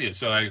 good to have you.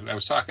 So I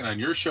was talking on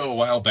your show a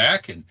while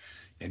back, and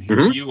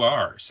here you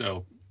are.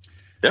 So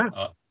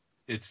yeah,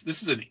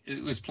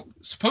 it was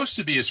supposed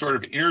to be a sort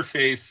of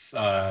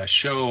interfaith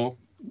show.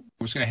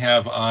 I was going to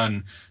have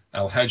on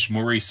Al-Hajj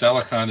Mori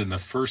Salakhan in the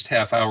first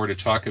half hour to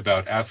talk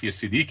about Aafia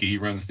Siddiqui. He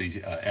runs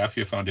the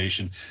Aafia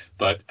Foundation,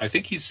 but I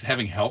think he's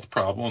having health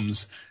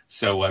problems,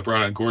 so I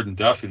brought on Gordon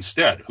Duff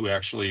instead, who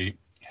actually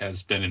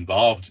has been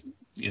involved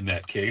in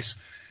that case.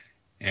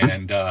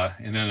 And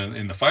then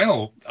in the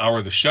final hour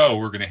of the show,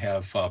 we're going to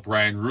have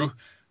Brian Ruh,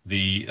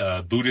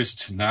 the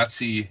Buddhist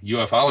Nazi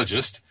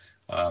ufologist,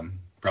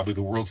 probably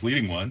the world's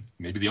leading one,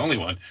 maybe the only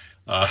one,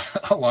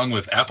 along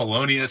with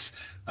Apollonius,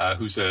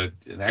 who's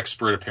an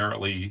expert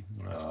apparently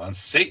on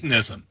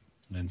Satanism.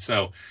 And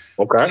so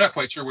I'm not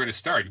quite sure where to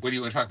start. What do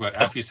you want to talk about?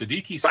 Aafia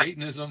Siddiqui,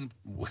 Satanism,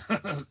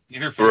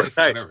 interfaith,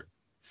 whatever?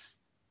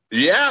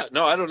 Yeah,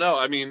 no, I don't know.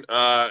 I mean,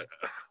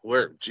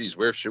 where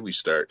should we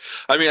start?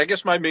 I mean, I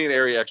guess my main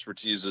area of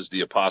expertise is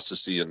the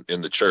apostasy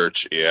in the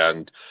church,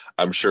 and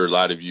I'm sure a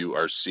lot of you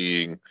are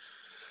seeing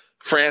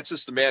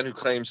Francis, the man who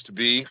claims to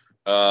be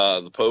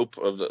the Pope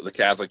of the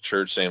Catholic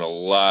Church, saying a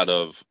lot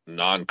of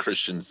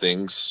non-Christian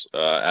things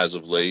as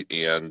of late,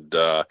 and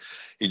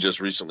he just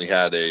recently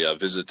had a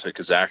visit to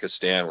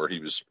Kazakhstan where he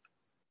was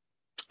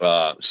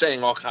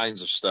saying all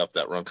kinds of stuff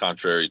that run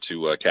contrary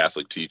to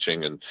Catholic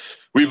teaching, and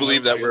we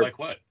believe that we're like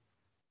what?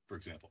 For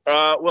example?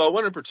 Well,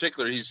 one in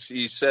particular,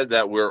 he said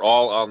that we're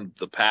all on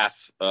the path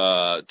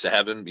to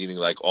heaven, meaning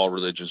like all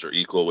religions are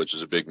equal, which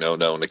is a big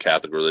no-no in the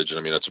Catholic religion.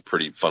 I mean, that's a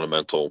pretty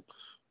fundamental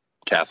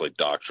Catholic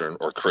doctrine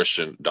or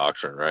Christian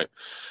doctrine, right?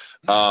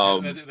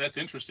 That's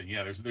interesting.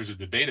 Yeah, there's a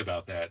debate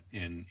about that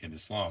in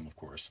Islam, of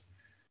course.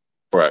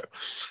 Right.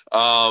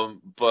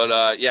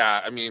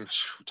 Yeah, I mean,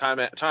 time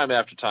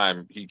after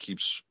time, he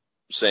keeps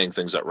saying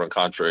things that run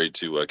contrary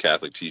to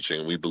Catholic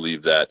teaching. We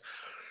believe that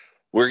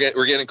we're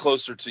getting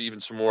closer to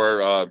even some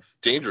more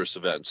dangerous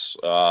events.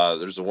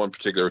 There's one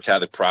particular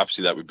Catholic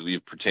prophecy that we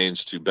believe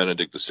pertains to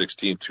Benedict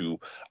XVI, who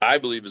I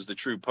believe is the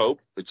true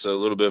Pope. It's a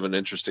little bit of an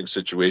interesting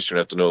situation. You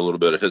have to know a little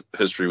bit of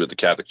history with the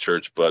Catholic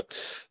Church, but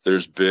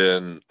there's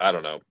been,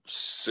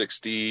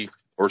 60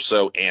 or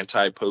so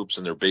anti-popes,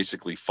 and they're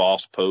basically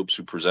false popes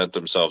who present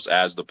themselves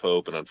as the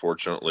Pope, and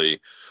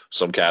unfortunately,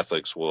 some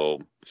Catholics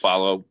will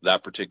follow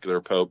that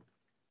particular Pope.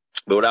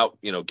 But without,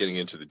 getting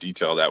into the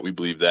detail of that, we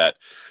believe that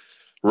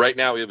right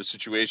now we have a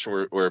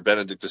situation where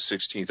Benedict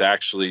XVI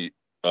actually,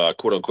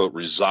 quote unquote,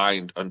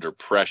 resigned under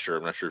pressure.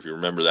 I'm not sure if you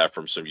remember that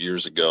from some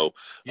years ago.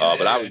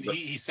 Yeah,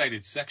 he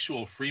cited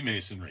sexual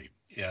Freemasonry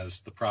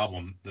as the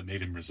problem that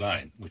made him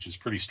resign, which is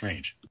pretty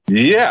strange.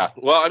 Yeah.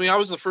 Well, I mean, I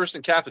was the first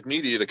in Catholic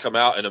media to come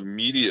out and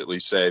immediately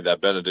say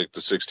that Benedict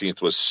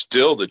XVI was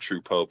still the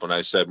true Pope. And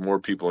I said more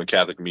people in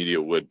Catholic media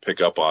would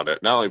pick up on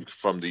it, not only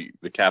from the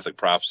Catholic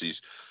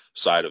prophecies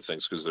side of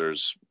things,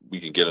 because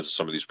we can get into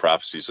some of these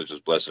prophecies such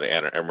as Blessed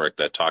Anna Emmerich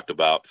that talked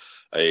about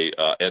a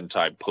end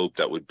time pope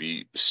that would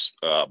be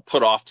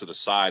put off to the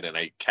side in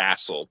a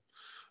castle,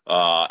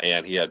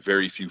 and he had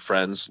very few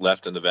friends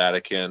left in the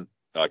Vatican.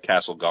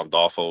 Castle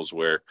Gandolfo is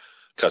where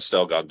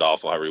Castel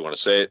Gandolfo, however you want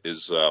to say it,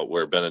 is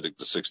where Benedict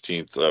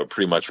XVI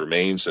pretty much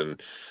remains.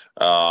 And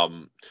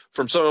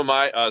from some of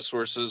my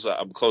sources,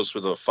 I'm close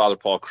with Father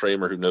Paul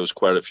Kramer, who knows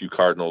quite a few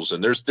cardinals,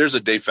 and there's a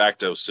de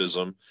facto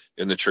schism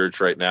in the church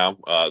right now.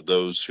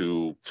 Those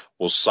who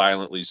will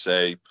silently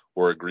say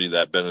or agree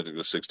that Benedict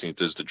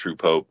XVI is the true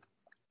Pope,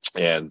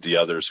 and the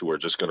others who are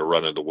just going to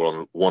run into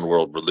one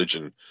world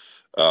religion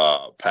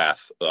path.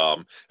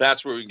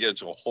 That's where we get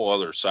into a whole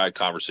other side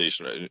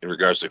conversation in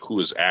regards to who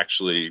is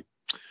actually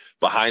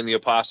behind the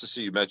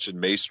apostasy. You mentioned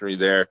Masonry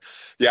there.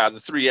 Yeah, the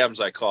 3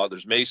 M's I call it.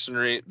 There's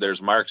Masonry, there's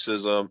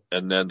Marxism,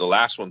 and then the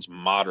last one's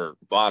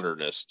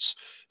modernists.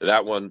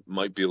 That one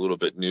might be a little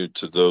bit new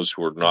to those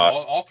who are not.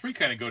 All 3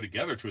 kind of go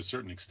together to a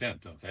certain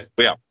extent, don't they?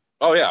 Yeah.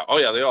 Oh yeah.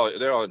 They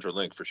all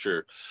interlink for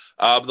sure.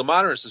 The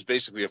modernist is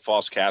basically a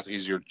false Catholic.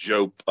 He's your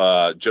Joe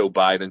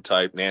Biden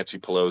type, Nancy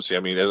Pelosi. I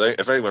mean,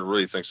 if anyone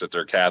really thinks that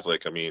they're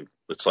Catholic, I mean,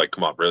 it's like,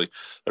 come on, really?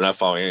 They're not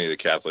following any of the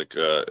Catholic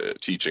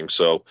teaching.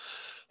 So,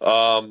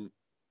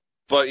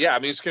 but yeah, I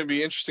mean, it's going to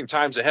be interesting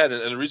times ahead.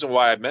 And the reason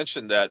why I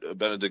mentioned that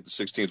Benedict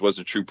XVI was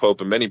the true Pope,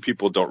 and many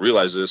people don't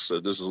realize this,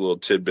 this is a little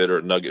tidbit or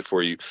a nugget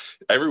for you.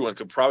 Everyone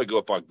could probably go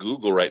up on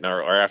Google right now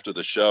or after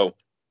the show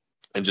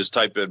and just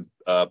type in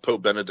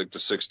Pope Benedict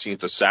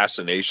XVI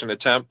assassination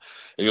attempt,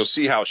 and you'll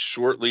see how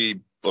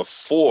shortly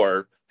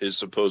before his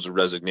supposed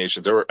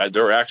resignation, there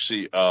were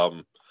actually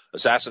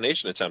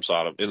assassination attempts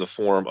on him in the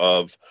form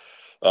of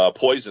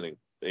poisoning.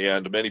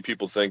 And many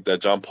people think that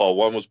John Paul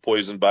I was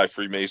poisoned by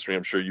Freemasonry.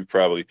 I'm sure you've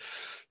probably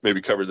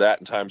maybe covered that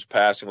in times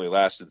past. It only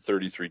lasted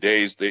 33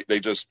 days. They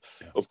just,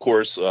 of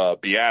course,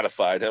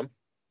 beatified him.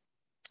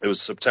 It was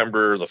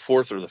September the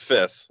 4th or the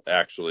 5th,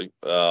 actually.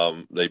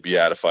 They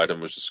beatified him,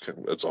 which is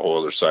that's a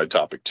whole other side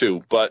topic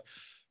too. But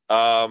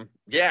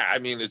yeah, I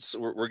mean,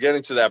 we're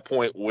getting to that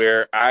point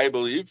where I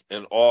believe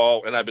and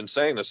I've been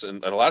saying this,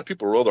 and a lot of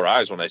people roll their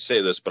eyes when I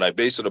say this, but I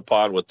base it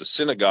upon what the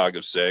synagogue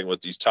is saying,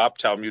 what these top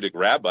Talmudic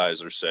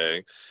rabbis are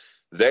saying.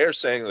 They are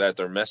saying that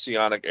their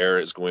messianic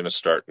era is going to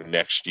start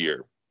next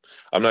year.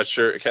 I'm not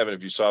sure, Kevin,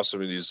 if you saw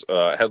some of these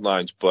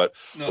headlines, but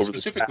no,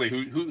 specifically,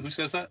 who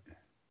says that?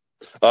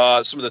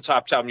 Some of the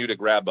top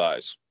Talmudic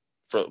rabbis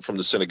from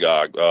the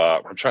synagogue.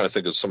 I'm trying to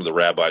think of some of the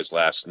rabbis'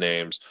 last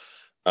names.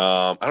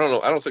 I don't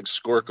know. I don't think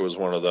Skorka was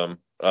one of them,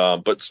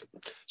 but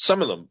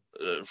some of them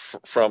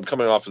from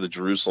coming off of the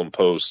Jerusalem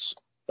Post.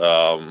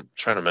 Trying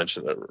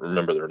to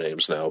remember their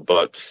names now,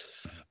 but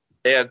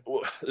And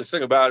the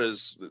thing about it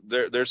is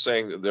they're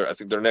saying I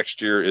think their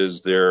next year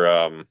is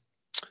their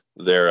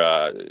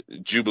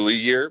Jubilee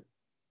year.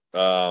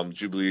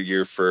 Jubilee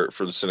year for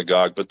the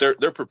synagogue, but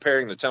they're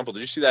preparing the temple. Did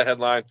you see that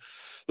headline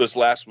this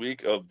last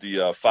week of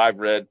the 5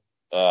 red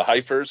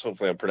heifers?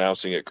 Hopefully I'm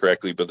pronouncing it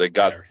correctly, but they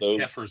got those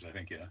heifers, I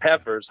think, yeah.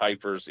 Heifers.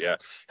 Heifers.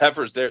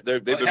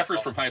 They've been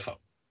heifers from Haifa.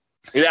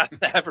 Yeah,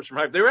 heifers from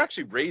Haifa. They were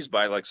actually raised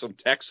by like some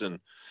Texan,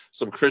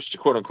 some Christian,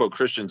 quote unquote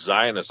Christian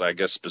Zionists, I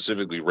guess,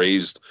 specifically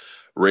raised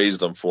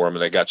them for them,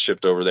 and they got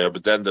shipped over there.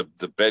 But then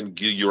the Ben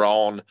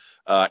Gurion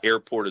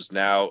airport is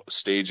now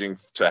staging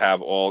to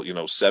have all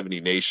 70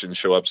 nations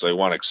show up, so they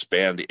want to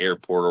expand the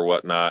airport or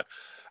whatnot.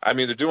 I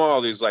mean, they're doing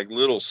all these like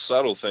little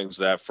subtle things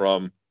that,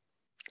 from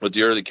what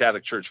the early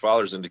Catholic Church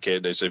fathers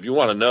indicated, they say if you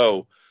want to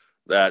know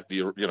that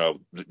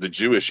the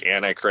Jewish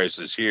Antichrist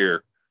is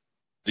here,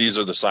 these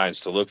are the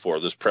signs to look for.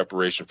 This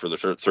preparation for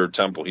the third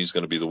temple, he's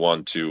going to be the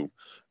one to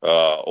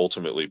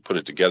ultimately put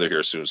it together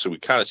here soon. So we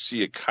kind of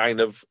see it kind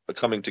of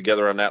coming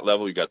together on that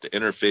level. You got the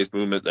interfaith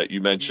movement that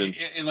you mentioned.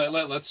 And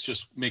let's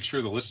just make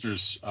sure the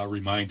listeners are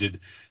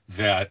reminded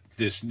that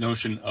this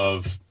notion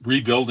of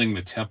rebuilding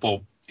the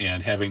temple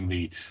and having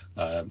the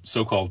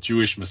so-called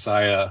Jewish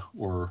Messiah,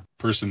 or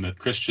person that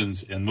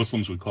Christians and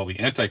Muslims would call the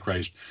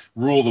Antichrist,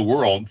 rule the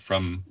world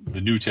from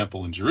the new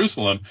temple in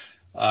Jerusalem,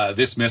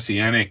 this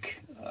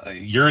messianic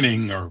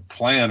yearning or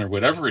plan or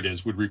whatever it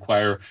is would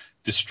require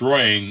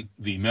destroying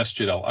the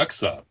Masjid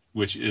al-Aqsa,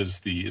 which is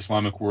the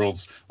Islamic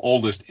world's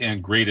oldest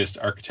and greatest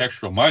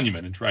architectural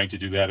monument. And trying to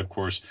do that, of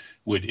course,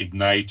 would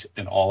ignite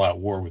an all-out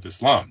war with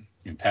Islam.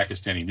 And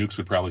Pakistani nukes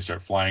would probably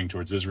start flying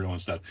towards Israel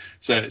and stuff.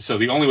 So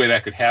the only way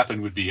that could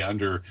happen would be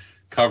under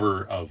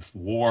cover of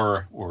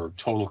war or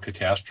total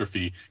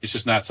catastrophe. It's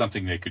just not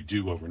something they could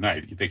do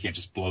overnight. They can't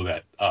just blow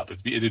that up.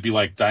 It'd be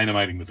like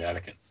dynamiting the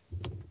Vatican.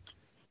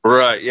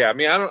 Right. Yeah. I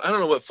mean, I don't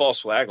know what false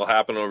flag will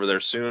happen over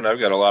there soon. I've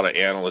got a lot of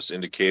analysts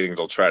indicating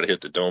they'll try to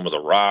hit the Dome of the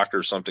Rock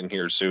or something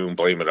here soon,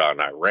 blame it on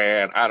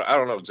Iran. I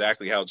don't know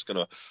exactly how it's going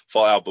to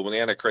fall out, but when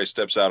the Antichrist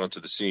steps out onto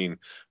the scene,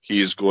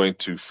 he is going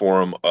to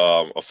form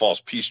a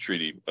false peace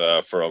treaty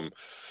from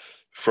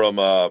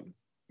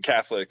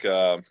Catholic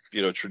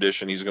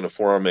tradition. He's going to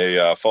form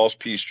a false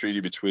peace treaty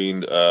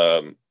between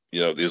the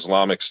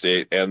Islamic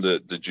State and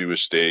the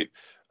Jewish state.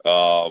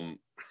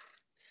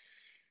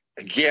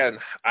 Again,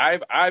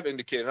 I've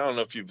indicated, I don't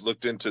know if you've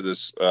looked into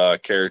this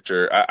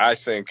character. I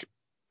think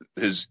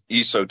his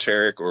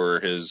esoteric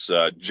or his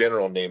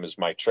general name is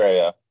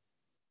Maitreya.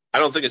 I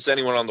don't think it's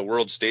anyone on the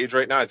world stage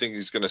right now. I think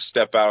he's going to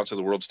step out onto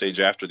the world stage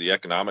after the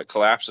economic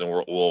collapse,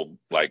 and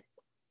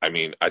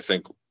I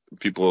think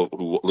people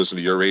who listen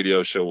to your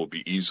radio show will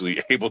be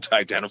easily able to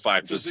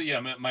identify this. So,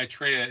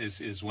 Maitreya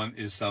is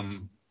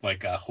some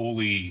like a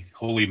holy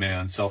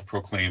man,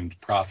 self-proclaimed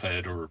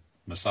prophet or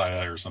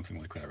Messiah or something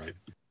like that, right?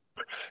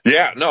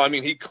 Yeah, no, I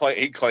mean he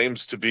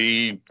claims to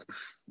be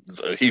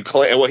he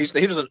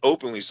doesn't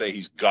openly say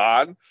he's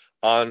God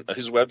on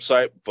his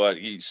website, but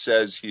he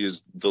says he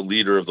is the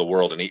leader of the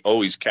world, and he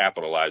always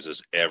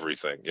capitalizes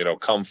everything.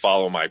 Come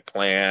follow my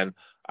plan.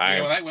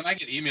 When I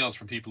get emails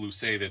from people who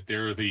say that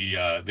they're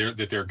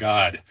they're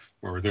God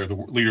or they're the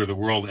leader of the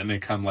world, and they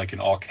come like in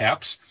all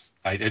caps,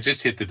 I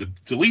just hit the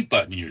delete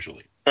button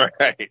usually.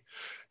 Right.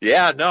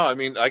 Yeah. No. I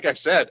mean, like I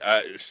said,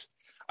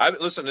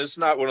 listen, it's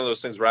not one of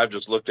those things where I've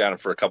just looked at him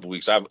for a couple of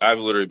weeks. I've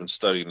literally been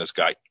studying this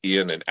guy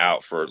in and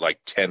out for like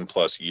 10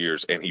 plus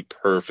years, and he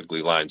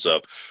perfectly lines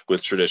up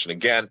with tradition.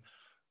 Again,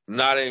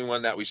 not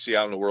anyone that we see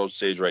out on the world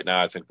stage right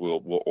now. I think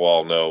we'll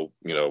all know,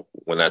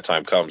 when that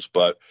time comes.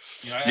 But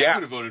I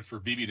would have voted for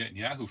Bibi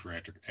Netanyahu for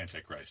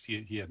Antichrist.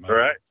 He had my vote.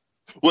 Right.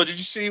 Well, did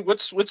you see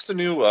what's the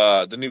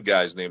new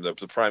guy's name,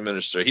 the prime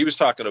minister? He was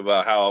talking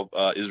about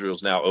how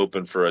Israel's now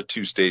open for a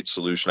 2-state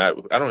solution.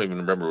 I don't even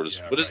remember what is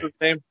his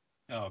name.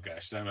 Oh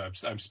gosh,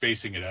 I'm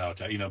spacing it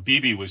out.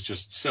 Bibi was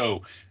just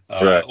so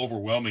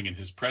overwhelming in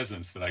his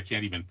presence that I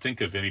can't even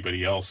think of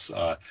anybody else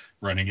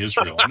running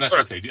Israel. I'm not sure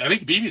if they do. I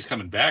think Bibi's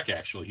coming back.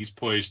 Actually, he's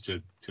poised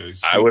to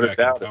shoot back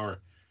in power.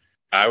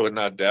 I would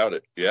not doubt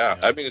it. Yeah.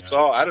 I mean, it's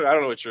all. I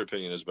don't know what your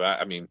opinion is, but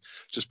I mean,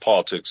 just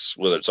politics,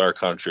 whether it's our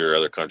country or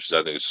other countries,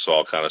 I think it's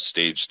all kind of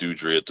stage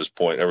stoogery at this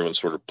point. Everyone's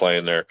sort of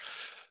playing their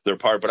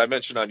part. But I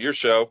mentioned on your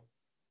show,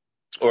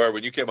 or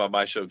when you came on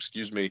my show,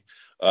 excuse me,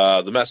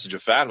 the message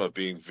of Fatima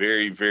being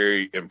very,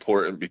 very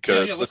important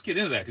because let's get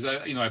into that because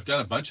I've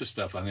done a bunch of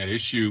stuff on that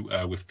issue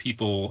with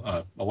people,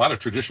 a lot of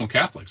traditional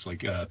Catholics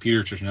like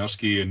Peter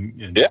Chrzanowski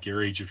and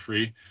Gary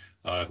Jeffrey,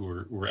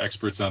 who are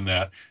experts on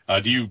that.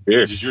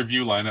 Does your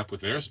view line up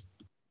with theirs?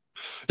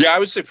 Yeah, I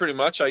would say pretty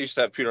much. I used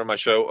to have Peter on my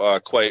show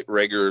quite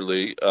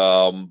regularly,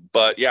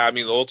 but yeah, I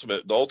mean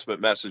the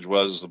ultimate message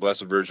was the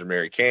Blessed Virgin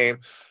Mary came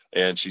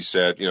and she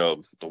said,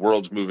 the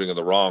world's moving in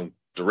the wrong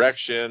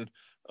direction.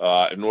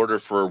 In order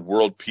for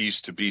world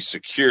peace to be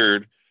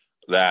secured,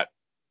 that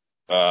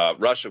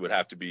Russia would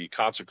have to be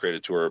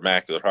consecrated to her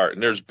Immaculate Heart.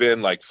 And there's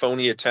been like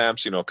phony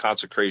attempts,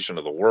 consecration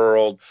of the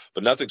world,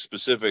 but nothing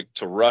specific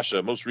to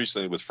Russia. Most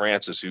recently with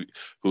Francis,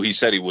 who he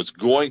said he was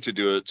going to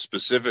do it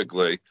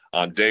specifically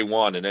on day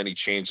one, and then he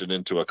changed it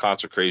into a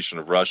consecration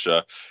of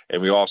Russia.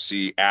 And we all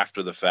see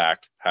after the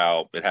fact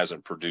how it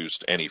hasn't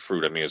produced any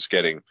fruit. I mean, it's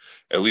getting,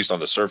 at least on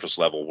the surface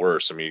level,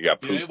 worse. I mean, you got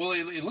yeah, well,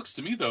 it looks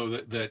to me though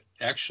that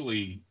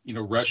actually,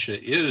 Russia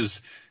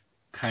is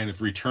kind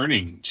of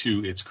returning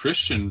to its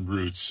Christian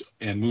roots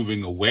and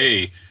moving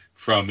away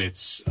from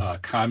its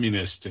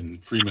communist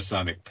and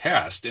Freemasonic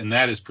past. And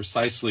that is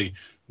precisely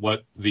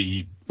what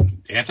the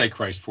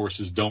Antichrist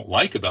forces don't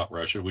like about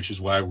Russia, which is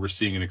why we're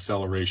seeing an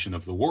acceleration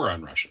of the war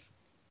on Russia.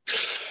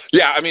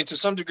 Yeah, I mean, to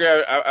some degree,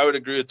 I would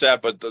agree with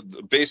that. But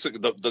the basic,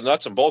 the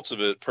nuts and bolts of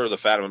it, per the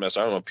Fatima message,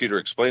 I don't know if Peter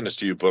explained this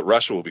to you, but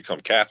Russia will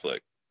become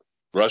Catholic.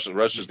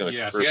 Russia's going to.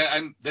 Yes,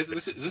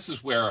 this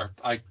is where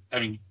I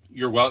mean,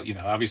 you're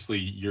obviously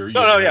you're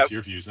right to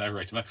your views and I have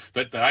right to mine.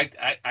 But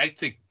I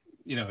think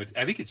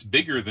I think it's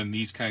bigger than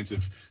these kinds of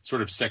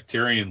sort of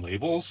sectarian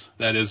labels.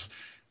 That is,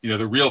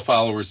 the real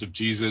followers of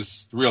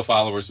Jesus, the real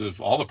followers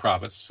of all the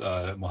prophets,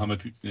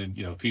 Muhammad,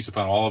 peace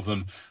upon all of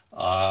them,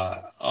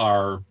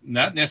 are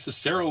not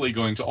necessarily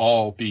going to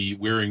all be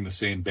wearing the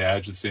same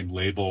badge, the same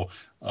label,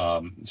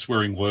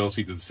 swearing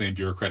loyalty to the same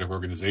bureaucratic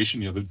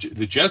organization.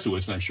 The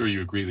Jesuits, and I'm sure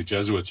you agree, the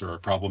Jesuits are a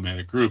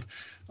problematic group,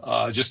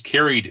 just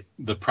carried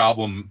the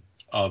problem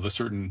of a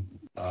certain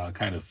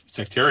kind of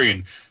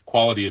sectarian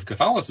quality of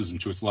Catholicism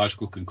to its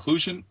logical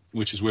conclusion,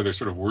 which is where they're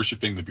sort of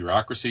worshiping the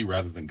bureaucracy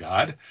rather than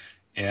God.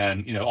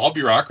 And, all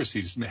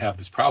bureaucracies have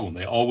this problem.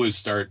 They always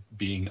start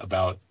being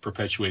about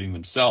perpetuating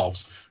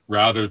themselves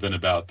rather than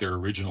about their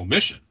original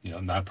mission.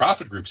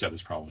 Nonprofit groups have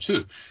this problem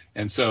too.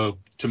 And so,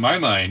 to my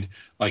mind,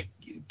 like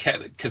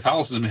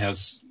Catholicism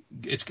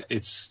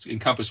it's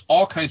encompassed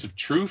all kinds of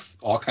truth,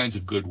 all kinds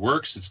of good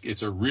works.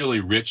 It's a really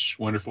rich,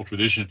 wonderful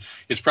tradition.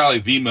 It's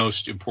probably the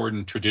most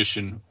important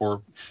tradition,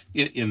 or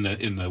in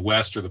the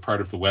West, or the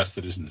part of the West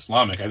that isn't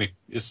Islamic. I think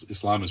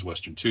Islam is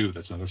Western too.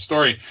 That's another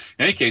story.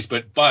 In any case,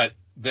 but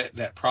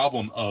that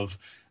problem of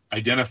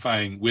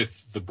identifying with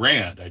the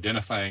brand,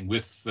 identifying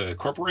with the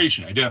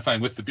corporation,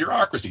 identifying with the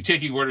bureaucracy,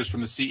 taking orders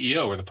from the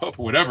CEO or the Pope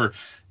or whatever,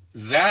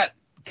 that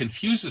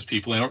confuses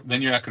people, and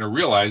then you're not going to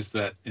realize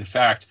that, in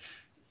fact,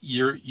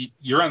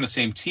 you're on the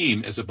same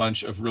team as a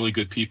bunch of really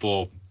good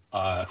people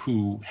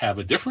who have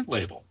a different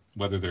label,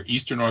 whether they're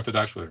Eastern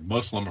Orthodox, whether they're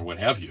Muslim, or what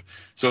have you.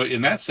 So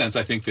in that sense,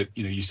 I think that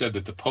you said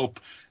that the Pope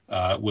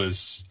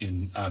was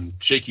on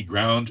shaky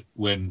ground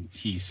when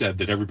he said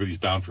that everybody's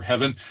bound for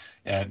heaven.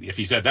 And if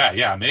he said that,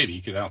 yeah, maybe,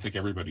 because I don't think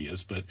everybody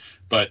is,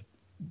 but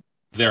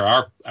there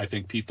are, I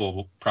think,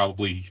 people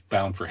probably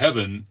bound for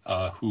heaven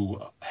who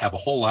have a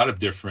whole lot of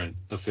different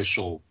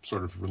official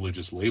sort of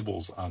religious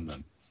labels on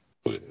them.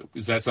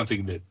 Is that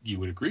something that you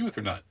would agree with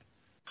or not?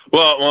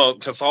 Well,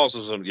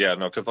 Catholicism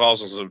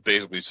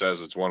basically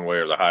says it's one way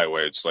or the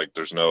highway. It's like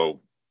there's one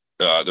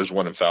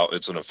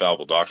it's an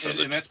infallible doctrine.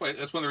 And that's one of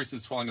the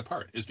reasons it's falling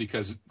apart, is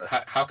because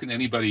how can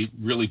anybody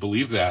really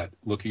believe that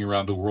looking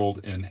around the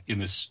world and in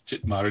this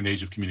modern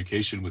age of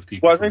communication with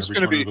people from every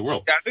corner of the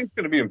world? Yeah, I think it's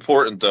going to be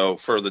important, though,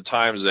 for the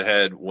times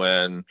ahead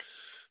when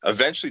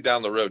eventually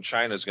down the road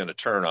China's going to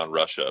turn on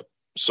Russia.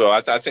 So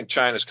I think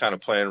China's kind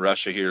of playing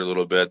Russia here a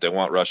little bit. They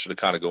want Russia to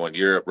kind of go in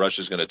Europe.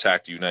 Russia's going to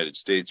attack the United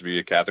States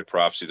via Catholic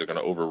prophecy. They're going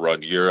to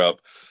overrun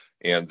Europe.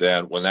 And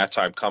then when that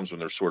time comes,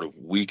 when they're sort of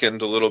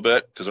weakened a little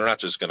bit, because they're not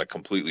just going to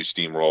completely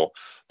steamroll,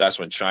 that's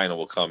when China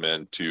will come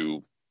in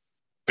to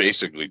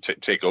basically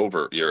take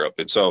over Europe.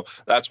 And so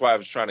that's why I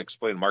was trying to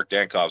explain. Mark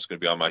Dankoff is going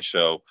to be on my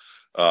show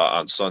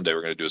on Sunday.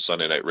 We're going to do a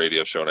Sunday night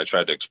radio show, and I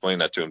tried to explain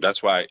that to him.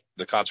 That's why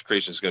the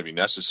consecration is going to be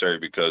necessary,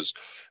 because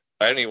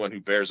anyone who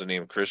bears the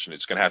name Christian,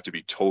 it's going to have to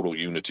be total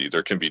unity.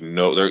 There can be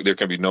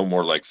no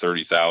more like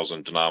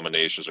 30,000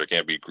 denominations. There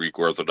can't be Greek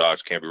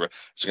Orthodox.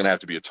 It's going to have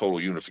to be a total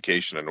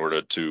unification in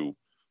order to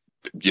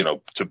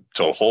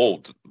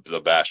hold the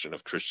bastion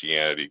of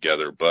Christianity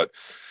together. But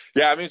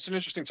yeah, I mean, it's an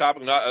interesting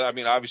topic.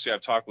 Obviously,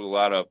 I've talked with a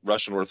lot of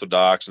Russian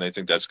Orthodox, and I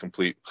think that's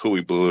complete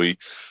hooey booey.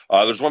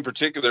 There's one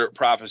particular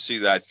prophecy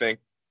that I think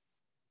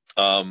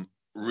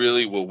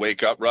really will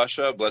wake up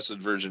Russia. Blessed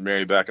Virgin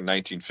Mary back in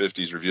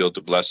 1950s revealed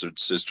to Blessed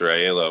Sister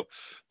Aiello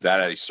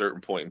that at a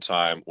certain point in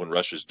time, when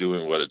Russia's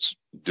doing what it's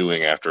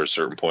doing after a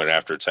certain point,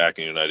 after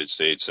attacking the United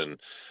States, and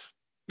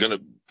going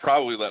to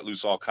probably let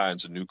loose all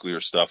kinds of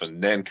nuclear stuff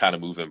and then kind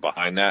of move in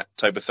behind that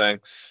type of thing,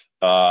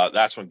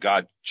 that's when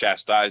God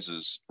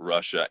chastises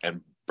Russia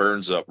and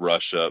burns up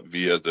Russia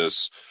via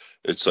this.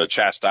 It's a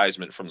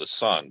chastisement from the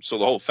sun. So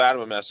the whole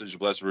Fatima message,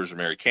 Blessed Virgin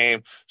Mary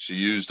came. She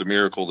used the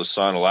miracle of the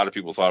sun. A lot of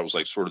people thought it was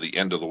like sort of the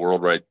end of the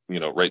world right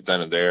then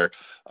and there.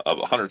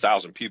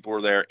 100,000 people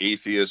were there,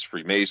 atheists,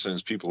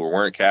 Freemasons, people who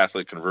weren't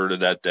Catholic,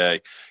 converted that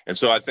day. And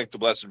so I think the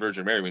Blessed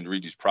Virgin Mary, when you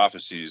read these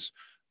prophecies,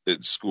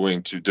 there's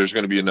going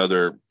to be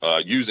another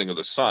using of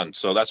the sun.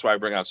 So that's why I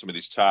bring out some of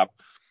these top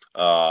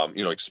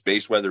like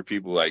space weather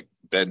people like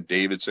Ben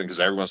Davidson, because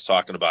everyone's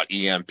talking about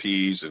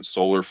EMPs and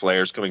solar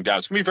flares coming down.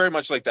 It's going to be very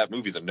much like that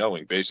movie, The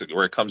Knowing, basically,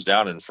 where it comes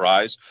down and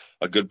fries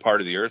a good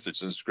part of the earth.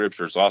 It's in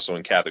scripture. It's also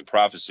in Catholic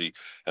prophecy.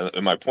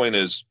 And my point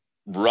is,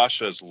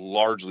 Russia is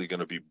largely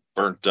going to be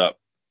burnt up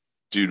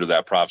due to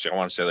that prophecy. I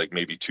want to say like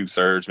maybe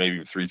 2/3,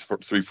 maybe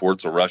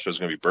three-fourths of Russia is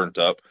going to be burnt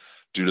up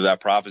due to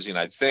that prophecy. And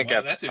I think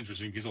that's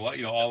interesting, because a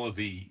lot, all of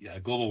the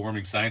global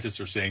warming scientists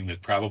are saying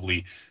that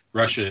probably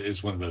Russia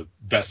is one of the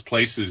best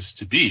places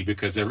to be,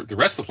 because the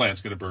rest of the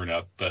planet's going to burn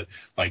up. But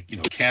like,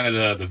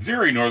 Canada, the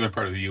very northern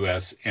part of the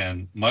U.S.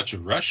 and much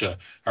of Russia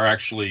are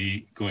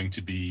actually going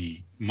to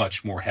be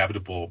much more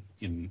habitable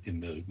in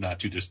the not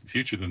too distant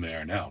future than they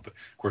are now. But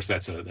of course,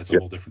 that's a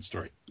whole different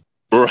story.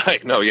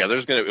 Right. No, yeah,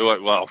 there's going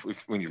to,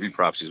 when you read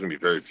prophecy, there's going to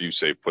be very few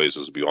safe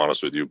places, to be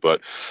honest with you. But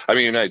I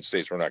mean, United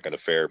States, we're not going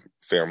to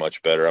fare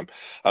much better.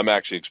 I'm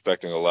actually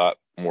expecting a lot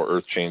more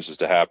earth changes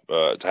to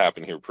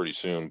happen here pretty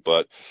soon.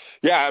 But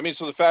yeah, I mean,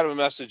 so the Fatima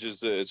message is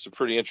it's a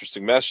pretty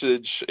interesting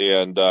message.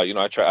 And,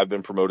 I've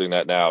been promoting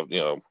that now,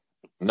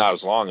 not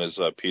as long as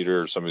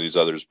Peter or some of these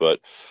others, but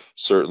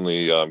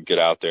certainly get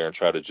out there and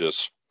try to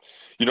just,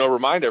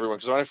 remind everyone,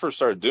 because when I first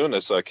started doing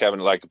this,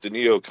 Kevin, like the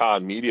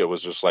neocon media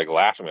was just like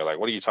laughing at me, like,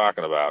 what are you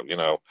talking about?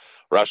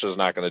 Russia's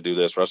not going to do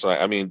this.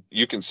 I mean,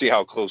 you can see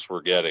how close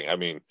we're getting. I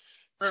mean,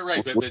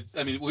 right. But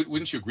I mean,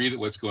 wouldn't you agree that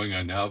what's going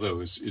on now, though,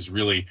 is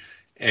really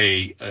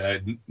a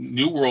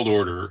new world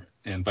order?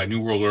 And by new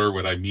world order,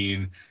 what I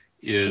mean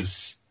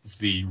is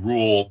the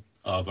rule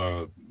of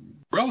a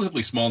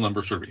relatively small number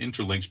of sort of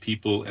interlinked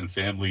people and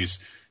families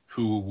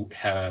who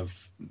have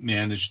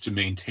managed to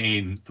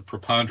maintain the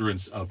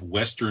preponderance of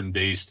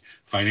Western-based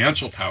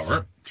financial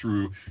power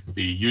through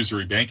the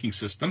usury banking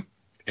system.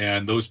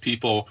 And those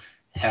people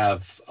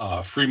have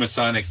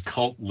Freemasonic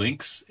cult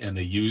links, and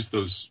they use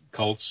those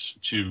cults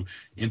to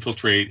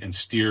infiltrate and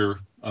steer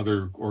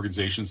other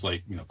organizations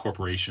like,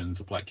 corporations,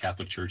 the Black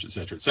Catholic Church, et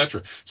cetera, et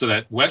cetera. So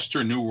that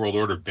Western New World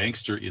Order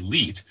bankster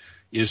elite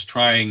is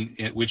trying,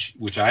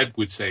 which I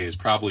would say is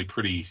probably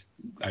pretty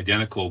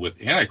identical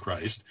with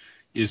Antichrist,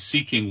 is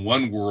seeking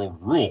one world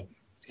rule.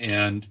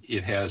 And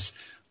it has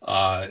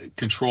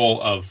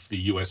control of the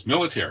U.S.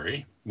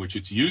 military, which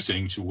it's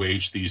using to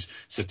wage these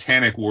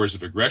satanic wars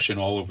of aggression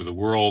all over the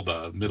world,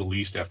 Middle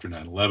East after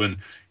 9/11,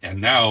 and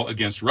now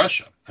against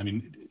Russia. I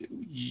mean,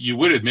 you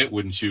would admit,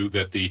 wouldn't you,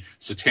 that the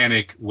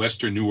satanic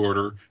Western New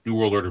World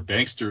Order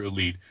bankster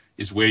elite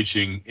is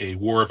waging a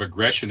war of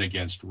aggression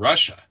against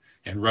Russia,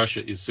 and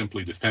Russia is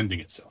simply defending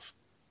itself.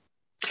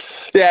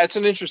 Yeah, it's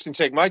an interesting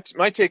take. My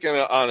take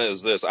on it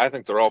is this. I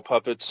think they're all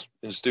puppets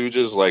and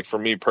stooges. Like, for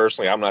me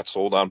personally, I'm not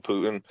sold on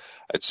Putin.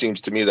 It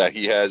seems to me that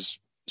he has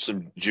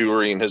some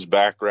Jewry in his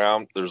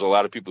background. There's a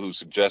lot of people who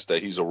suggest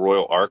that he's a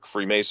Royal Ark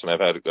Freemason. I've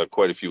had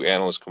quite a few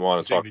analysts come on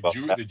and talk about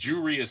that. The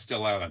Jewry is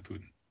still out on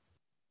Putin.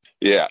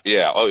 Yeah.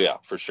 Oh, yeah,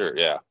 for sure,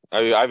 yeah.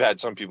 I mean, I've had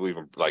some people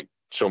even,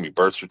 show me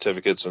birth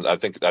certificates, and I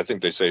think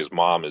they say his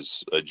mom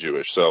is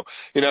Jewish. So,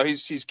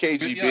 he's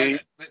KGB. Yeah,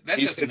 that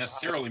doesn't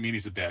necessarily mean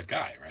he's a bad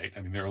guy, right?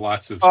 I mean, there are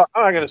lots of... I'm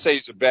not going to say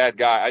he's a bad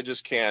guy. I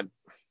just can't...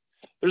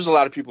 There's a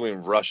lot of people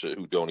in Russia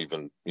who don't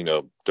even,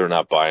 they're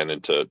not buying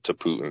into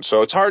Putin.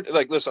 So it's hard.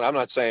 Listen, I'm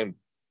not saying...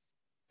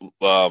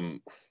 How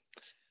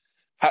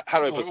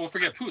do I put... Well,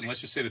 forget Putin. Let's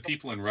just say the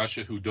people in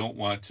Russia who don't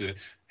want to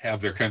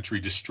have their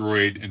country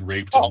destroyed and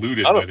raped and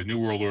looted by the New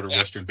World Order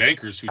Western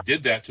bankers who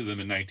did that to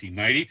them in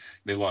 1990.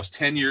 They lost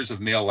 10 years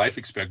of male life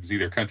expectancy.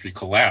 Their country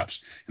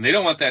collapsed. And they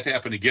don't want that to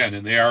happen again.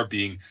 And they are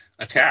being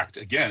attacked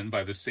again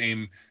by the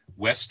same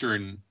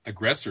Western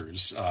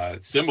aggressors,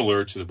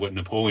 similar to what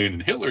Napoleon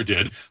and Hitler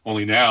did,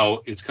 only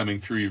now it's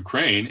coming through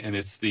Ukraine, and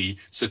it's the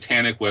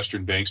satanic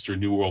Western bankster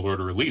New World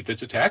Order elite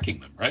that's attacking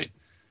them, right?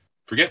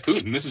 Forget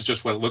Putin. This is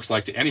just what it looks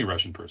like to any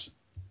Russian person.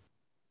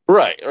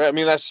 Right. I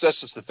mean, that's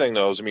just the thing,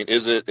 though. I mean,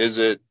 is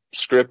it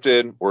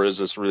scripted, or is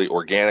this really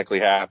organically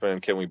happen?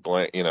 Can we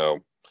blame,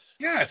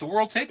 Yeah, it's a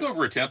world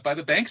takeover attempt by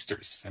the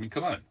banksters. I mean,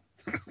 come on.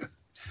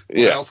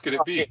 What else could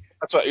it be?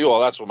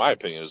 That's what my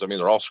opinion is. I mean,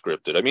 they're all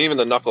scripted. I mean, even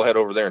the knucklehead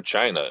over there in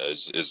China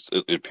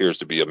it appears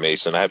to be a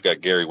Mason. I've got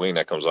Gary Wing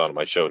that comes on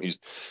my show, and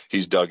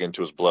he's dug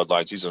into his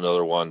bloodlines. He's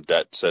another one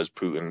that says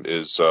Putin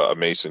is a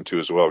Mason too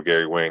as well.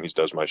 Gary Wing, he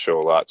does my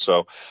show a lot.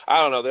 So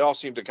I don't know. They all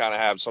seem to kind of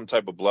have some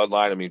type of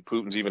bloodline. I mean,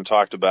 Putin's even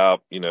talked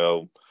about,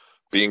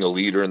 being a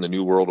leader in the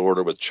New World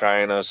Order with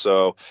China.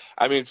 So,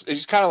 I mean,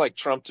 he's kind of like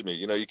Trump to me.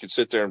 You could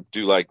sit there and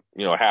do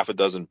half a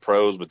dozen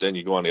pros, but then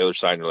you go on the other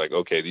side and you're like,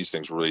 okay, these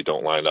things really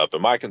don't line up.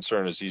 And my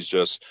concern is he's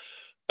just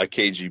a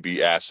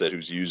KGB asset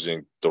who's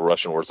using the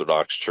Russian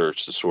Orthodox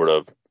Church to sort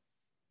of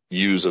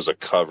use as a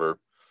cover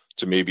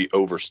to maybe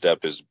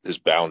overstep his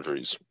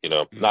boundaries,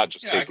 not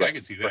just. Yeah, I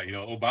can see that.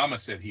 Obama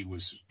said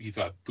he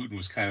thought Putin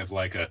was kind of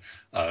like a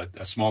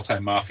small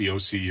time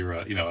mafiosi or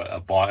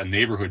a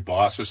neighborhood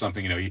boss or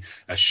something.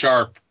 A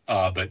sharp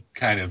but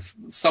kind of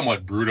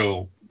somewhat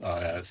brutal,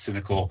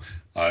 cynical,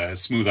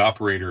 smooth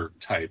operator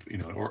type.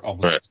 Or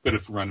almost could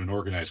have run an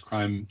organized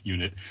crime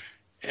unit.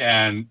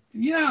 And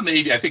yeah,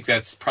 maybe I think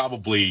that's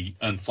probably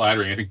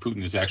unflattering. I think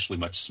Putin is actually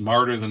much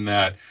smarter than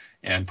that.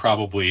 and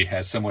probably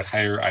has somewhat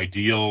higher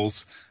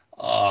ideals.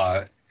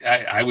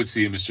 I would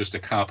see him as just a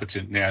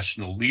competent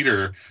national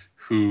leader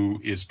who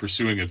is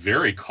pursuing a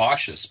very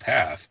cautious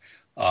path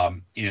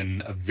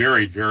in a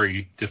very,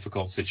 very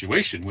difficult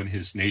situation when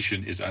his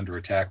nation is under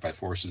attack by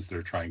forces that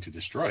are trying to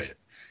destroy it.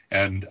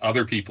 And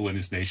other people in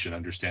his nation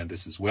understand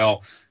this as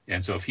well.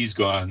 And so if he's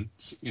gone,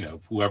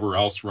 whoever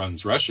else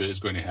runs Russia is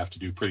going to have to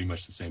do pretty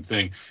much the same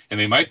thing. And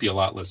they might be a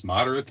lot less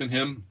moderate than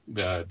him,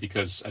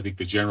 because I think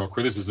the general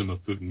criticism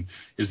of Putin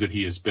is that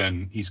he's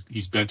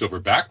bent over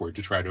backward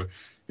to try to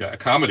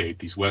accommodate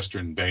these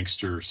Western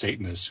bankster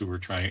Satanists who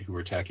are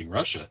attacking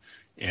Russia.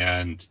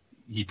 And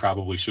he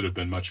probably should have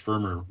been much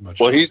firmer.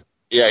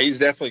 He's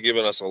definitely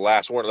given us a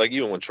last warning. Like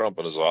even when Trump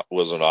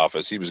was in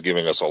office, he was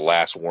giving us a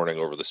last warning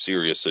over the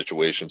Syria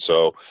situation.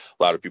 So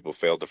a lot of people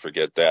failed to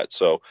forget that.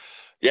 So,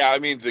 yeah, I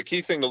mean, the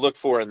key thing to look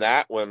for in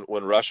that when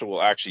Russia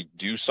will actually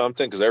do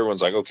something, because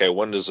everyone's like, okay,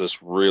 when does this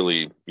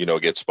really,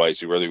 get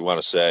spicy? Whether you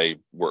want to say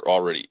we're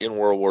already in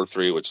World War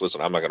III, which, listen,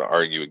 I'm not going to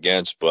argue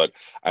against, but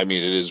I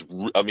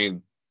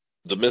mean,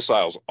 the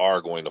missiles are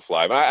going to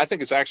fly. But I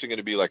think it's actually going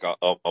to be like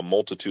a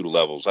multitude of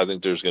levels. I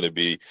think there's going to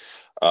be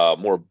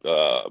more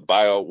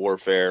bio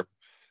warfare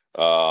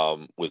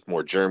with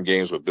more germ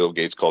games, what Bill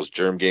Gates calls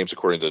germ games.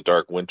 According to the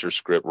Dark Winter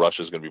script,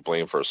 Russia's going to be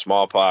blamed for a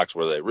smallpox.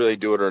 Whether they really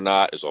do it or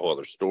not is a whole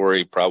other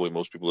story. Probably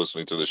most people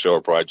listening to the show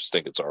are probably just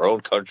think it's our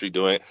own country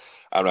doing it.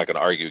 I'm not going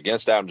to argue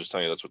against that. I'm just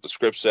telling you that's what the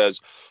script says.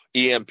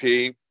 EMP,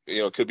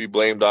 could be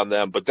blamed on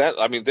them. But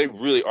they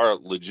really are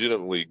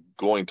legitimately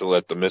going to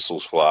let the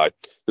missiles fly.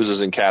 This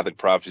is in Catholic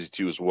prophecy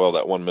too as well.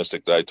 That one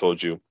mystic that I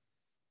told you,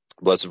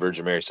 Blessed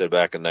Virgin Mary, said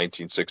back in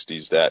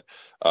 1960s that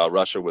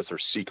Russia with her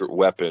secret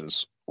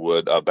weapons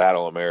would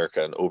battle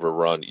America and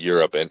overrun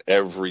Europe. And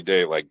every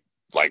day, like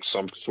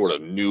some sort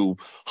of new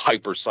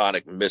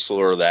hypersonic missile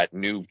or that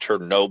new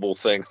Chernobyl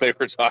thing they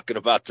were talking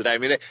about today. I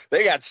mean,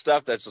 they got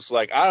stuff that's just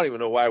like, I don't even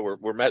know why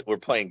we're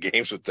playing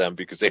games with them,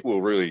 because they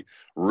will really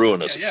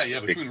ruin us.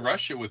 Yeah. Between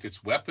Russia with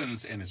its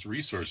weapons and its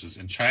resources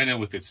and China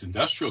with its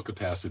industrial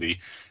capacity,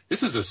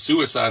 this is a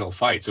suicidal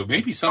fight. So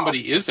maybe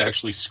somebody is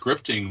actually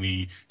scripting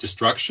the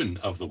destruction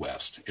of the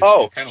West. It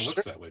kind of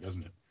looks that way,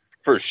 doesn't it?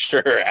 For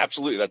sure.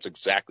 Absolutely. That's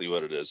exactly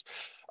what it is.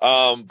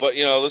 But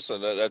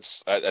listen, I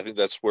think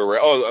that's where we're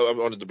at. I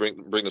wanted to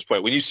bring this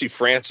point. When you see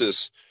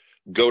Francis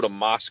go to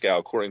Moscow,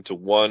 according to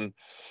one,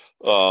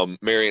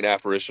 Marian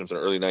apparition from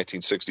the early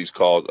 1960s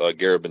called,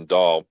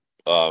 Garabandal,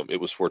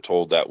 it was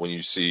foretold that when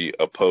you see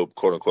a pope,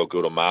 quote unquote,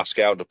 go to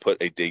Moscow to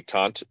put a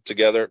detente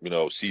together,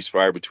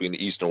 ceasefire between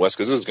the East and West,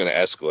 because this is going to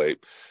escalate.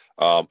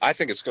 I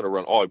think it's going to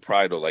run all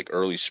probably to like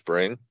early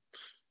spring.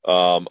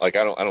 I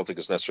don't think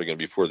it's necessarily going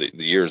to be before the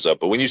year's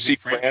up. But when you see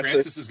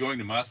Francis is going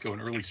to Moscow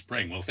in early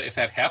spring. Well, if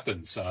that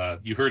happens,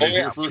 you heard it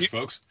here first,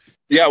 folks.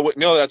 Yeah,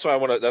 that's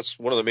why that's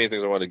one of the main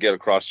things I want to get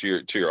across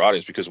to your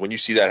audience, because when you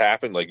see that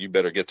happen, like, you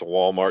better get to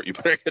Walmart, you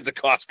better get to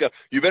Costco,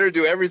 you better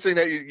do everything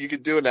that you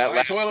could do in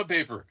that. Toilet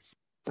paper.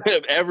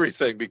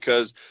 Everything,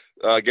 because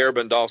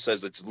Garabandal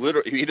says it's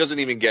literally, he doesn't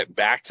even get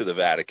back to the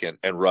Vatican,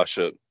 and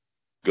Russia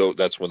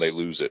that's when they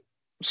lose it.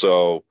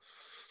 So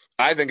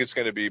I think it's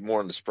going to be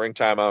more in the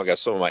springtime. I got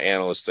some of my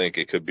analysts think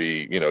it could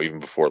be, even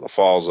before the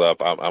fall's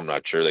up. I'm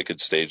not sure. They could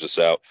stage this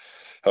out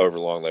however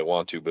long they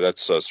want to, but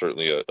that's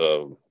certainly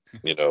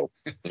when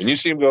you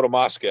see him go to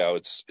Moscow,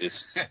 it's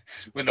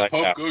when the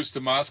Pope goes to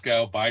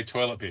Moscow, buy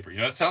toilet paper.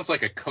 That sounds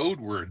like a code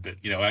word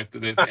that, the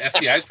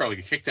FBI is probably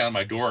going to kick down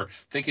my door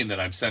thinking that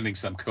I'm sending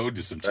some code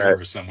to some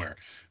terrorist somewhere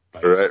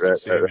by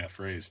saying that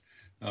phrase.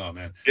 Oh,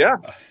 man. Yeah.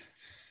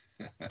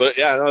 But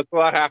yeah, it's a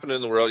lot happening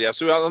in the world. Yeah.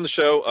 So on the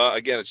show,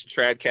 again, it's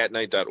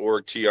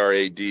tradcatnight.org,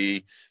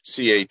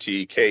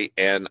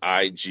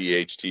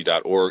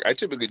 tradcatnight.org. I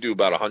typically do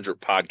about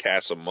 100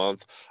 podcasts a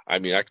month. I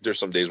mean, there's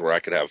some days where I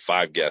could have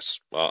 5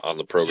 guests on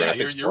the program.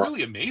 Yeah, you're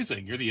really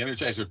amazing. You're the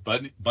Energizer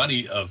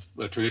bunny of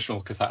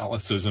traditional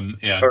Catholicism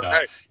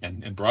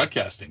and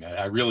broadcasting.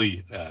 I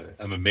really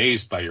am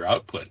amazed by your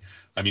output.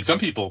 I mean, some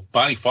people,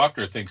 Bonnie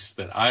Faulkner thinks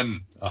that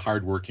I'm a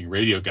hardworking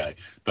radio guy,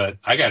 but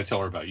I got to tell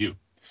her about you.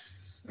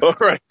 All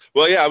right.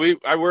 Well, yeah, I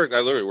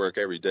literally work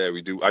every day.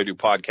 I do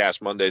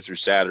podcasts Monday through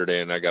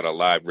Saturday, and I got a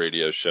live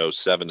radio show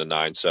 7 to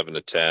 9, 7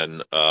 to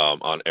 10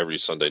 on every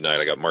Sunday night.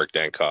 I got Mark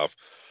Dankoff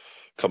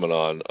coming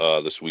on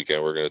this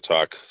weekend. We're going to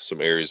talk some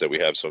areas that we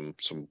have some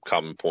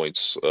common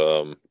points,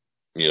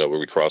 where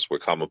we cross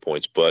with common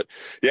points. But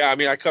yeah, I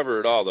mean, I cover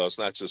it all, though. It's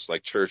not just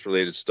like church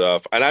related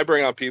stuff. And I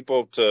bring on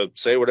people to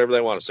say whatever they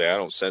want to say. I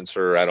don't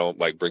censor. I don't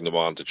bring them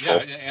on to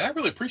troll. Yeah, and I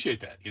really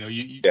appreciate that.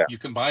 You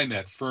combine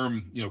that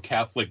firm,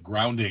 Catholic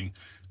grounding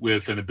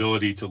with an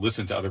ability to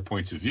listen to other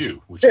points of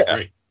view, which is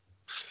great.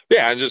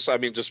 Yeah. And just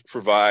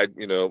provide,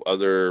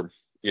 other,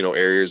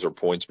 areas or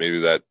points maybe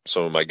that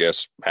some of my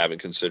guests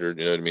haven't considered,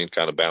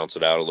 kind of balance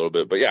it out a little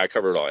bit. But yeah, I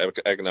cover it all.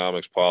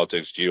 Economics,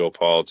 politics,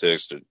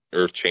 geopolitics,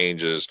 earth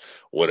changes,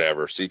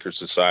 whatever. Secret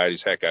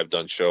societies. Heck, I've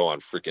done show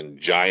on freaking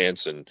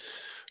giants and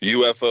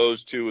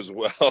UFOs too as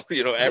well. Have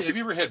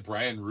you ever had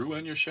Brian Rue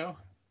on your show?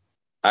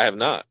 I have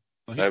not.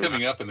 Well, he's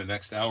coming up in the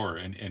next hour,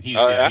 and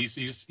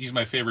he's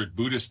my favorite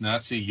Buddhist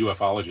Nazi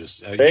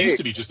ufologist. He used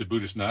to be just a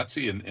Buddhist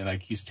Nazi,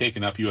 and he's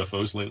taken up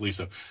UFOs lately,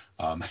 so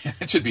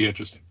it should be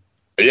interesting.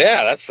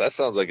 Yeah, that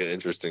sounds like an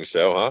interesting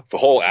show, huh? The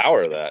whole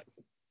hour of that.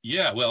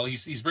 Yeah, well,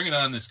 he's bringing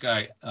on this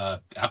guy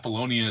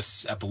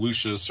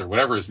Apollucius, or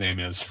whatever his name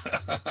is.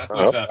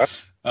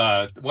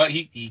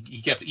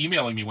 He kept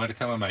emailing me when to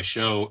come on my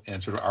show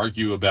and sort of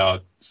argue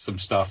about some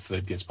stuff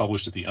that gets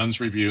published at the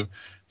UNS Review.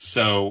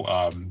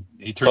 So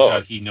it turns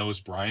out he knows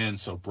Brian.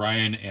 So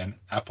Brian and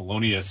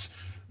Apollonius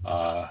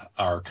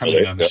are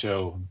coming on the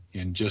show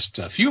in just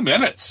a few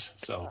minutes.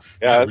 So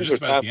we're just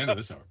about at the end of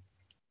this hour.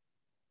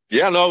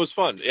 Yeah, no, it was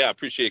fun. Yeah,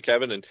 appreciate it,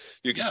 Kevin. And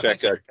you can check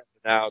that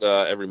out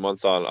every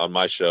month on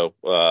my show.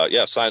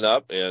 Sign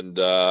up, and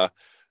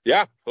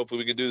hopefully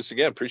we can do this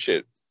again. Appreciate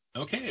it.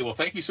 Okay, well,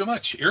 thank you so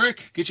much, Eric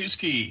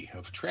Gajewski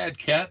of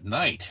Tradcat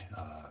Night.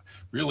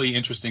 Really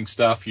interesting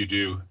stuff you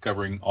do,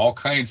 covering all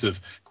kinds of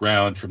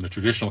ground from the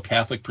traditional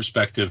Catholic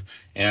perspective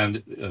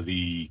and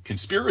the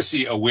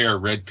conspiracy-aware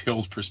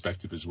red-pilled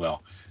perspective as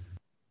well.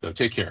 So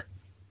take care.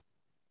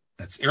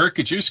 That's Eric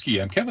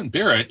Gajewski. I'm Kevin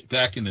Barrett,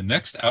 back in the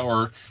next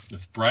hour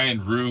with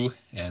Brian Rue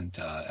and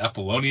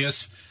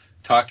Apollonius,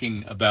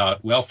 talking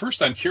about, well,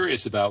 first I'm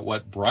curious about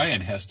what Brian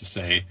has to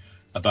say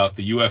about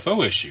the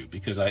UFO issue,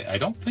 because I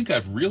don't think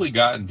I've really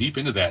gotten deep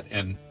into that,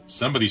 and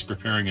somebody's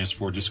preparing us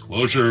for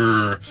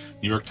disclosure.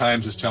 New York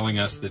Times is telling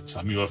us that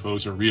some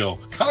UFOs are real.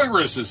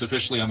 Congress is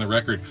officially on the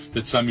record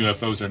that some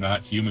UFOs are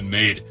not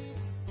human-made.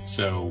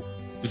 So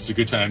this is a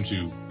good time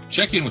to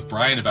check in with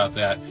Brian about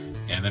that,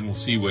 and then we'll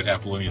see what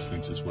Apollonius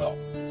thinks as well.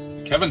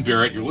 Kevin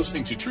Barrett, you're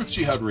listening to Truth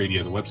Jihad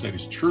Radio. The website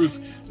is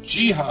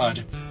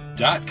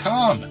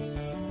truthjihad.com.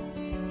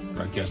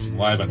 Broadcasting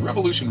live on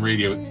Revolution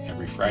Radio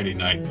every Friday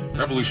night.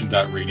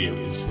 Revolution.radio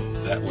is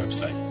that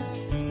website.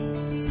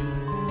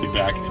 Be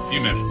back in a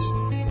few minutes.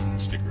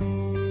 Stick around.